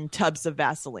 10 tubs of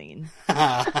Vaseline.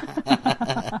 All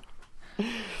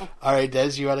right,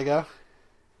 Des, you want to go?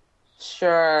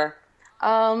 Sure.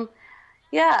 Yeah,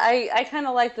 I kind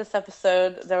of liked this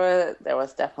episode. There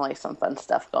was definitely some fun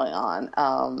stuff going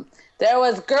on. There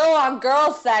was girl on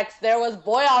girl sex. There was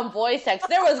boy on boy sex.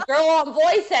 There was girl on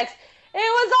boy sex. It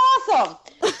was awesome.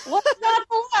 What's not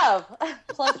to love?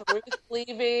 Plus Ruth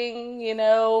leaving,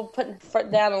 putting foot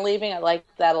down and leaving. I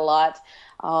liked that a lot.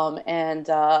 And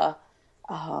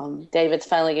David's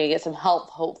finally going to get some help,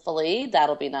 hopefully.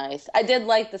 That'll be nice. I did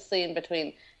like the scene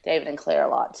between David and Claire a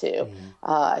lot, too.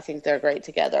 I think they're great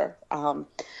together. And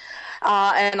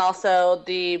also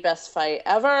the best fight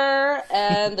ever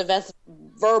and the best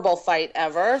verbal fight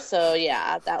ever. So,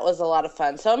 yeah, that was a lot of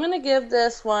fun. So I'm going to give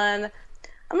this one...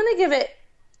 I'm going to give it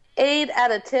 8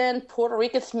 out of 10 Puerto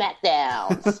Rican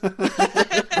smackdowns.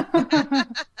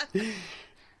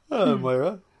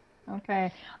 Moira?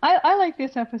 Okay. I like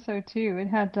this episode, too. It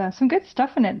had some good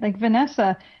stuff in it. Like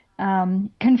Vanessa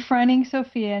confronting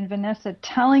Sophia and Vanessa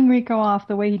telling Rico off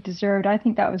the way he deserved. I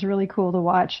think that was really cool to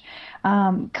watch.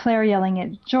 Claire yelling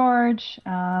at George.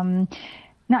 Not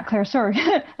Claire, sorry.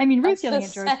 I mean, Ruth yelling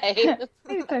at George.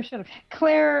 Maybe Claire should have.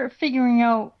 Claire figuring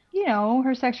out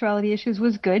her sexuality issues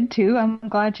was good, too. I'm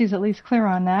glad she's at least clear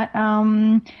on that.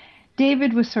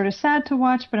 David was sort of sad to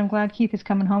watch, but I'm glad Keith is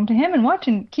coming home to him. And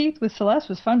watching Keith with Celeste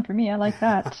was fun for me. I like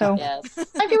that. So yes.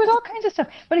 Like, there was all kinds of stuff.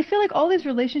 But I feel like all these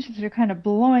relationships are kind of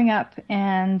blowing up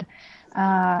and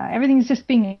everything's just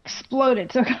being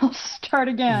exploded. So it'll start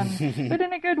again, but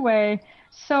in a good way.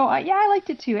 So, I liked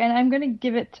it, too. And I'm going to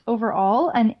give it overall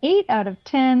an 8 out of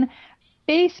 10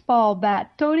 baseball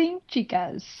bat toting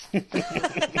chicas.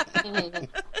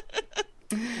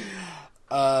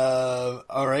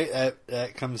 All right,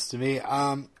 that comes to me.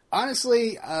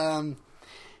 Honestly,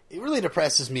 it really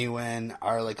depresses me when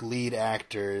our lead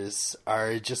actors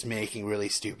are just making really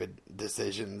stupid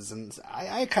decisions, and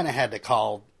I kind of had to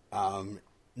call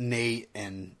Nate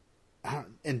and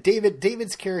David.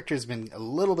 David's character has been a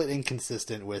little bit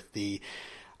inconsistent with the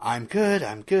I'm good,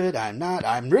 I'm not,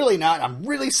 I'm really not, I'm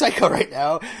really psycho right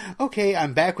now. Okay,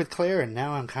 I'm back with Claire, and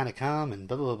now I'm kind of calm, and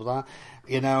blah, blah, blah, blah.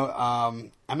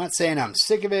 I'm not saying I'm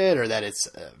sick of it, or that it's...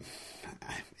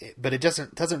 but it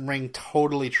doesn't ring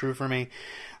totally true for me.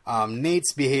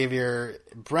 Nate's behavior,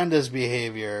 Brenda's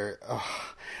behavior,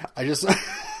 I just...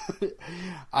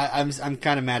 I'm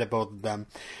kind of mad at both of them.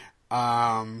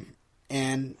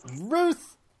 And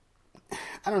Ruth,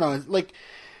 I don't know,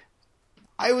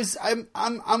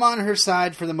 I'm on her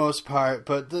side for the most part,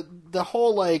 but the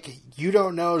whole you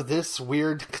don't know this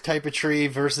weird type of tree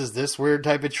versus this weird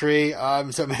type of tree.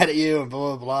 I'm so mad at you and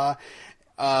blah blah blah.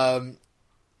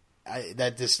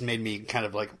 that just made me kind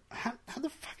of like, how the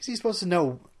fuck is he supposed to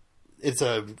know it's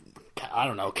a, I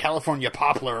don't know, California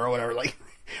poplar or whatever? Like,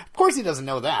 of course he doesn't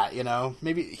know that, you know?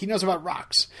 Maybe he knows about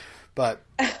rocks, but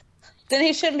then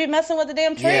he shouldn't be messing with the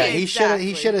damn tree. yeah, he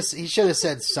should have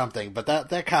said something. But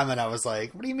that comment, I was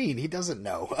like, what do you mean he doesn't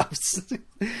know?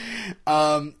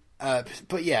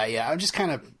 But yeah, I'm just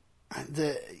kind of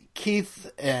the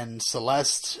Keith and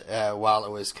Celeste. While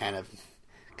it was kind of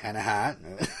hot,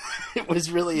 it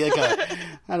was really like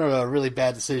a really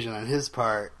bad decision on his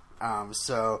part.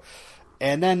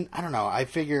 And then I don't know. I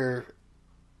figure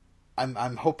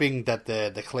I'm hoping that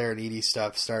the Claire and Edie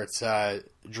stuff starts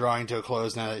drawing to a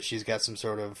close now that she's got some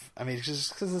sort of. I mean,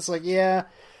 just because it's like, yeah,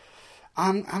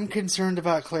 I'm concerned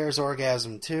about Claire's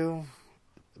orgasm too,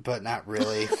 but not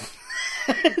really.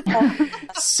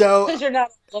 So because you're not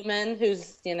a woman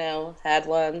who's had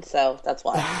one, so that's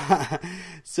why.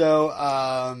 So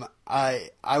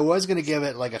I was gonna give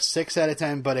it like a 6 out of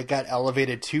 10, but it got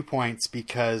elevated 2 points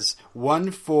because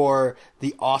one for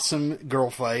the awesome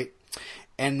girl fight,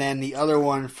 and then the other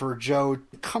one for Joe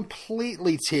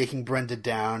completely taking Brenda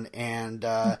down, and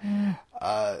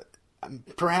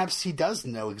perhaps he does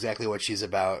know exactly what she's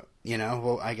about.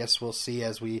 Well, I guess we'll see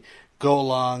as we go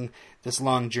along this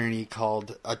long journey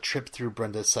called A Trip Through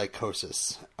Brenda's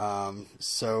Psychosis.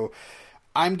 So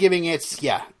I'm giving it,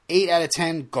 8 out of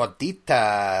 10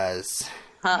 gorditas.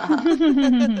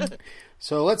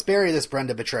 So let's bury this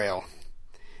Brenda betrayal.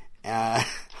 Nice.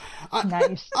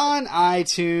 On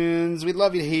iTunes, we'd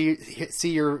love you to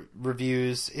see your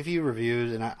reviews. If you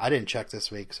reviewed, and I didn't check this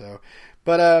week,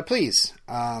 but please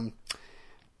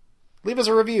leave us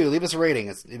a review, leave us a rating.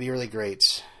 It'd be really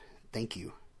great. Thank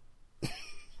you.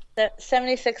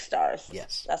 76 stars.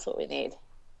 Yes. That's what we need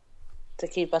to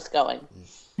keep us going.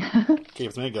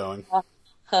 Keeps me going.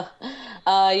 You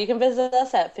can visit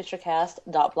us at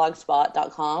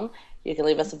fishercast.blogspot.com. You can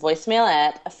leave us a voicemail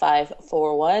at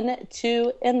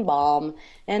 541-2-NBOMB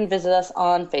and visit us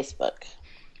on Facebook.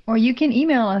 Or you can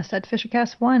email us at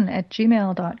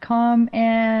fishercast1@gmail.com,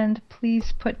 and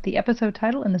please put the episode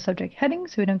title in the subject heading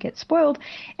so we don't get spoiled.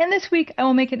 And this week I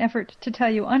will make an effort to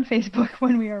tell you on Facebook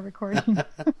when we are recording.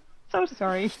 So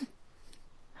sorry.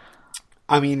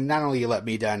 I mean, not only you let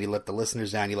me down, you let the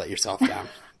listeners down, you let yourself down.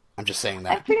 I'm just saying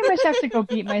that. I pretty much have to go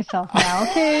beat myself now,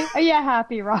 okay? Are you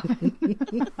happy, Robin?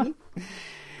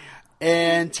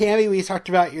 And Tammy, we talked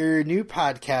about your new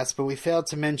podcast, but we failed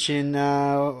to mention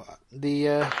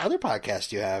the other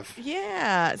podcast you have.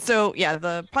 Yeah. So,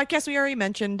 the podcast we already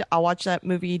mentioned, I'll watch that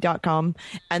movie.com.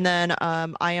 And then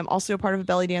I am also a part of a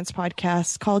belly dance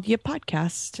podcast called Yip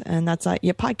Podcast, and that's at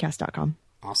yippodcast.com.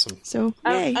 Awesome. So,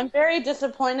 yay. I'm very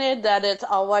disappointed that it's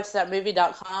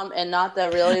I'llwatchthatmovie.com and not the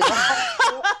really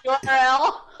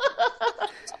URL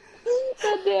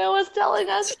that Dan was telling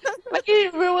us. I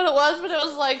can't remember what it was, but it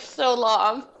was like so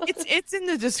long. It's in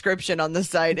the description on the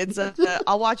site. It's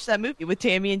I'll watch that movie with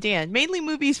Tammy and Dan. Mainly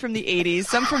movies from the 80s,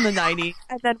 some from the 90s,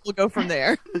 and then we'll go from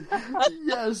there.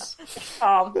 Yes.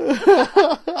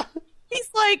 He's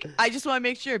like, I just want to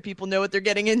make sure people know what they're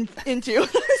getting into.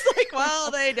 It's like, well,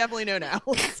 they definitely know now.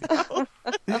 So.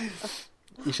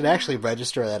 You should actually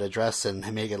register that address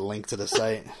and make it a link to the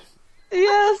site.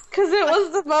 Yes, because it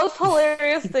was the most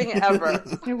hilarious thing ever.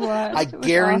 It was. I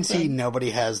guarantee awesome.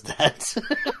 Nobody has that.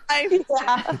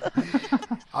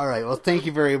 All right. Well, thank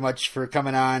you very much for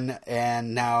coming on,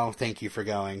 and now thank you for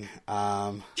going.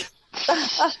 The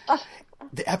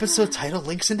episode title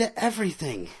links into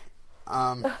everything.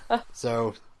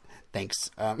 So, thanks.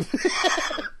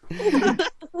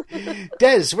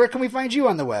 Des, where can we find you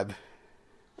on the web?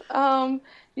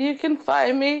 You can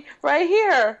find me right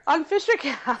here on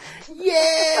FisherCast.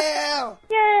 Yeah!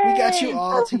 Yay! We got you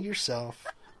all to yourself.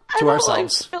 To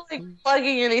ourselves. I don't feel like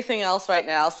plugging anything else right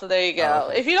now, so there you go.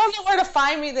 Okay. If you don't know where to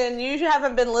find me, then you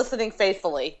haven't been listening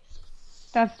faithfully.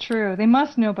 That's true. They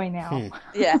must know by now.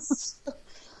 Yes.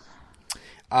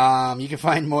 You can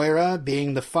find Moira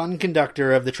being the fun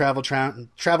conductor of the Travel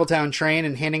Town train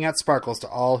and handing out sparkles to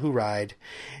all who ride.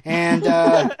 And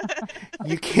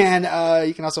you can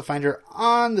also find her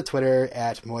on the Twitter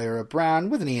at Moira Brown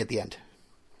with an E at the end.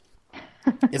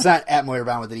 It's not at Moira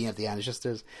Brown with an E at the end. It's just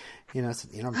there's Brown.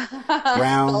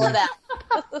 Spell it out.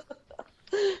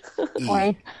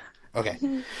 E. Okay.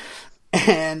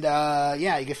 And,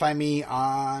 you can find me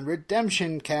on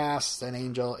Redemption Cast, an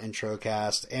Angel Intro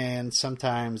Cast, and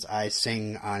sometimes I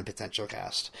sing on Potential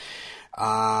Cast.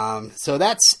 So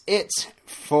that's it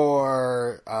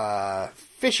for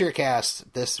Fisher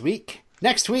Cast this week.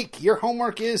 Next week, your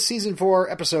homework is Season 4,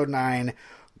 Episode 9,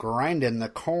 Grinding the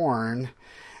Corn.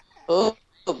 Oh.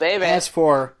 Oh, baby. As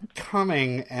for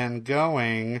coming and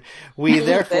going, we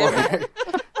therefore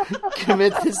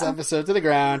commit this episode to the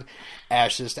ground,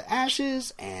 ashes to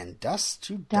ashes, and dust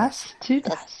to dust. Dust to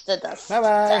dust. The dust.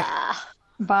 Bye-bye.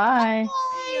 Bye.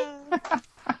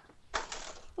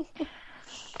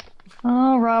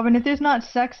 Oh, Robin, if there's not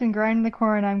sex and grinding the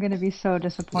corn, I'm going to be so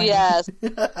disappointed. Yes.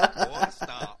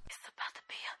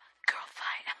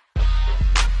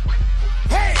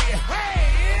 Hey,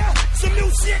 some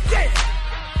new shit there.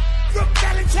 Brooke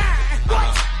Valentine.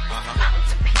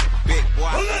 Big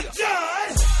boy. Look,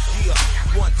 John.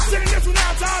 Sending this one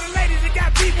out to all the ladies that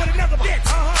got beef with another bitch.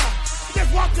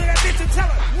 Just walk to that bitch and tell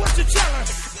her what you tell her.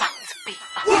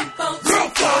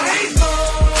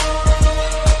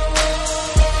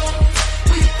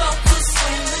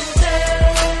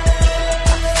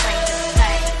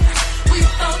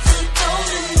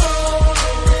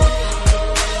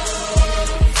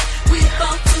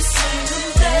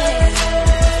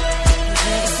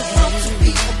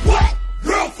 What?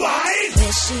 Girl fight.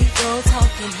 She go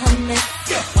talking her mess,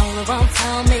 all around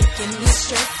town making me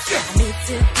stress. I need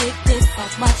to get this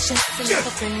off my chest, and if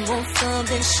a friend wants some,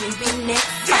 then she'll be next.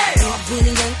 It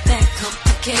really ain't that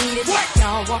complicated.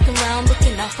 Y'all walking around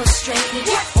looking all frustrated.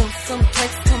 On some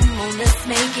flex, come on, let's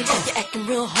make it. You're acting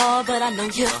real hard, but I know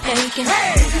you're faking. You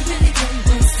really don't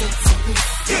want sex to this.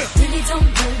 Really don't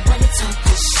know why you talk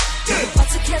this shit. You're about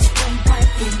to catch one right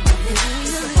in my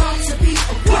lips. It's about to be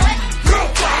a what? Girl,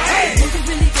 fight! You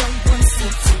really don't want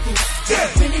sex to this.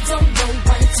 Really don't know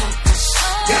why you talk this shit.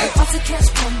 You're about to catch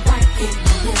one right in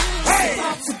my lips. It's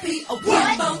about to be a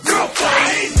what? Girl,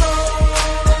 fight!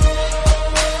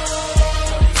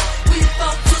 We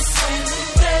about to swing the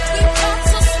bed. We about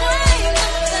to swing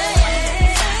the bed.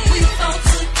 We about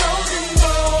to go and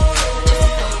roll.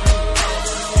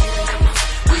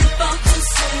 We about to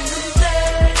swing the bed.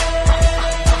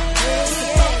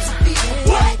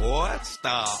 What?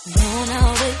 Stop. On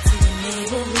our way to the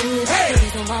neighborhood. The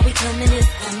reason why we coming is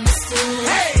understood.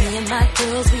 Me and my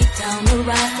girls, we down the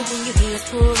ride. So when you hear us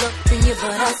pull up, bring your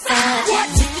butt outside.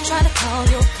 If you try to call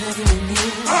your cousin and me,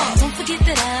 don't forget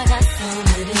that I got some of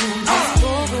them. Just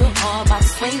go real hard by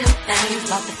swinging things.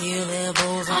 About to feel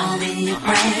elbows all in your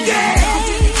brain.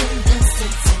 Really don't listen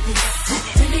to this.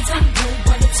 Really don't know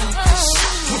what to talk about.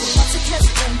 About to catch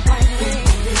them right in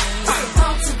this. It's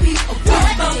about to be a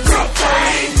what? Girl,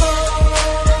 fight!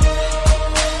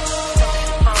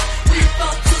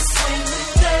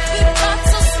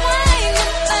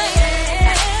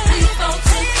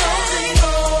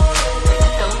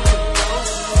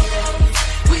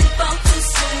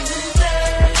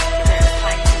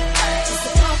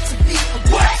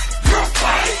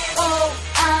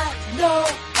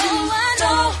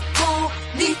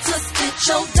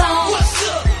 Your dog. What's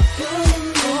up? Oh,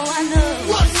 I know.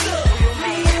 What's up?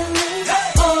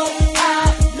 Oh, I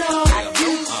know.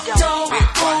 You don't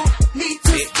want me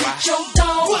to spit your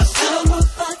dog. What's up?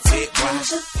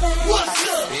 What's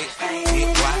up?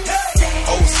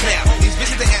 Oh snap! These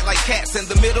bitches they act like cats in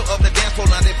the middle of the dance floor.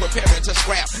 Now they preparing to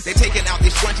scrap. They taking out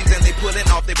these scrunchies and they pulling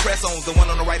off their press-ons. The one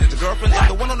on the right is the girlfriend and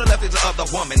the one on the left is the other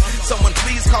woman. Someone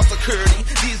please call security.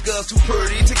 These girls too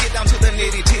pretty to get down to the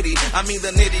nitty-titty. I mean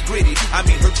the nitty-gritty. I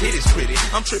mean her titties pretty.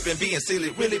 I'm tripping, being silly,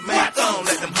 really mad. Don't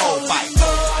let them whole fight.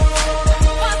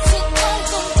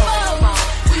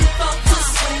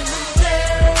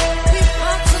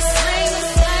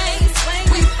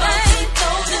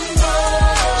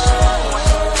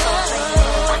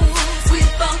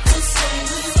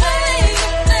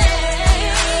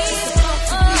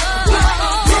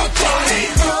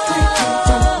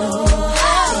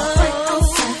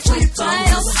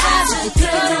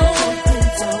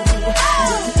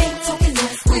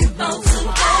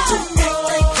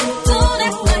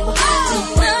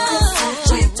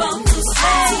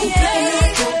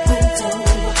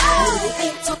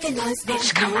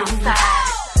 Bitch, come outside.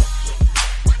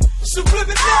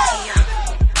 Subliminal.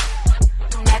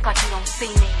 Don't act like you don't see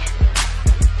me.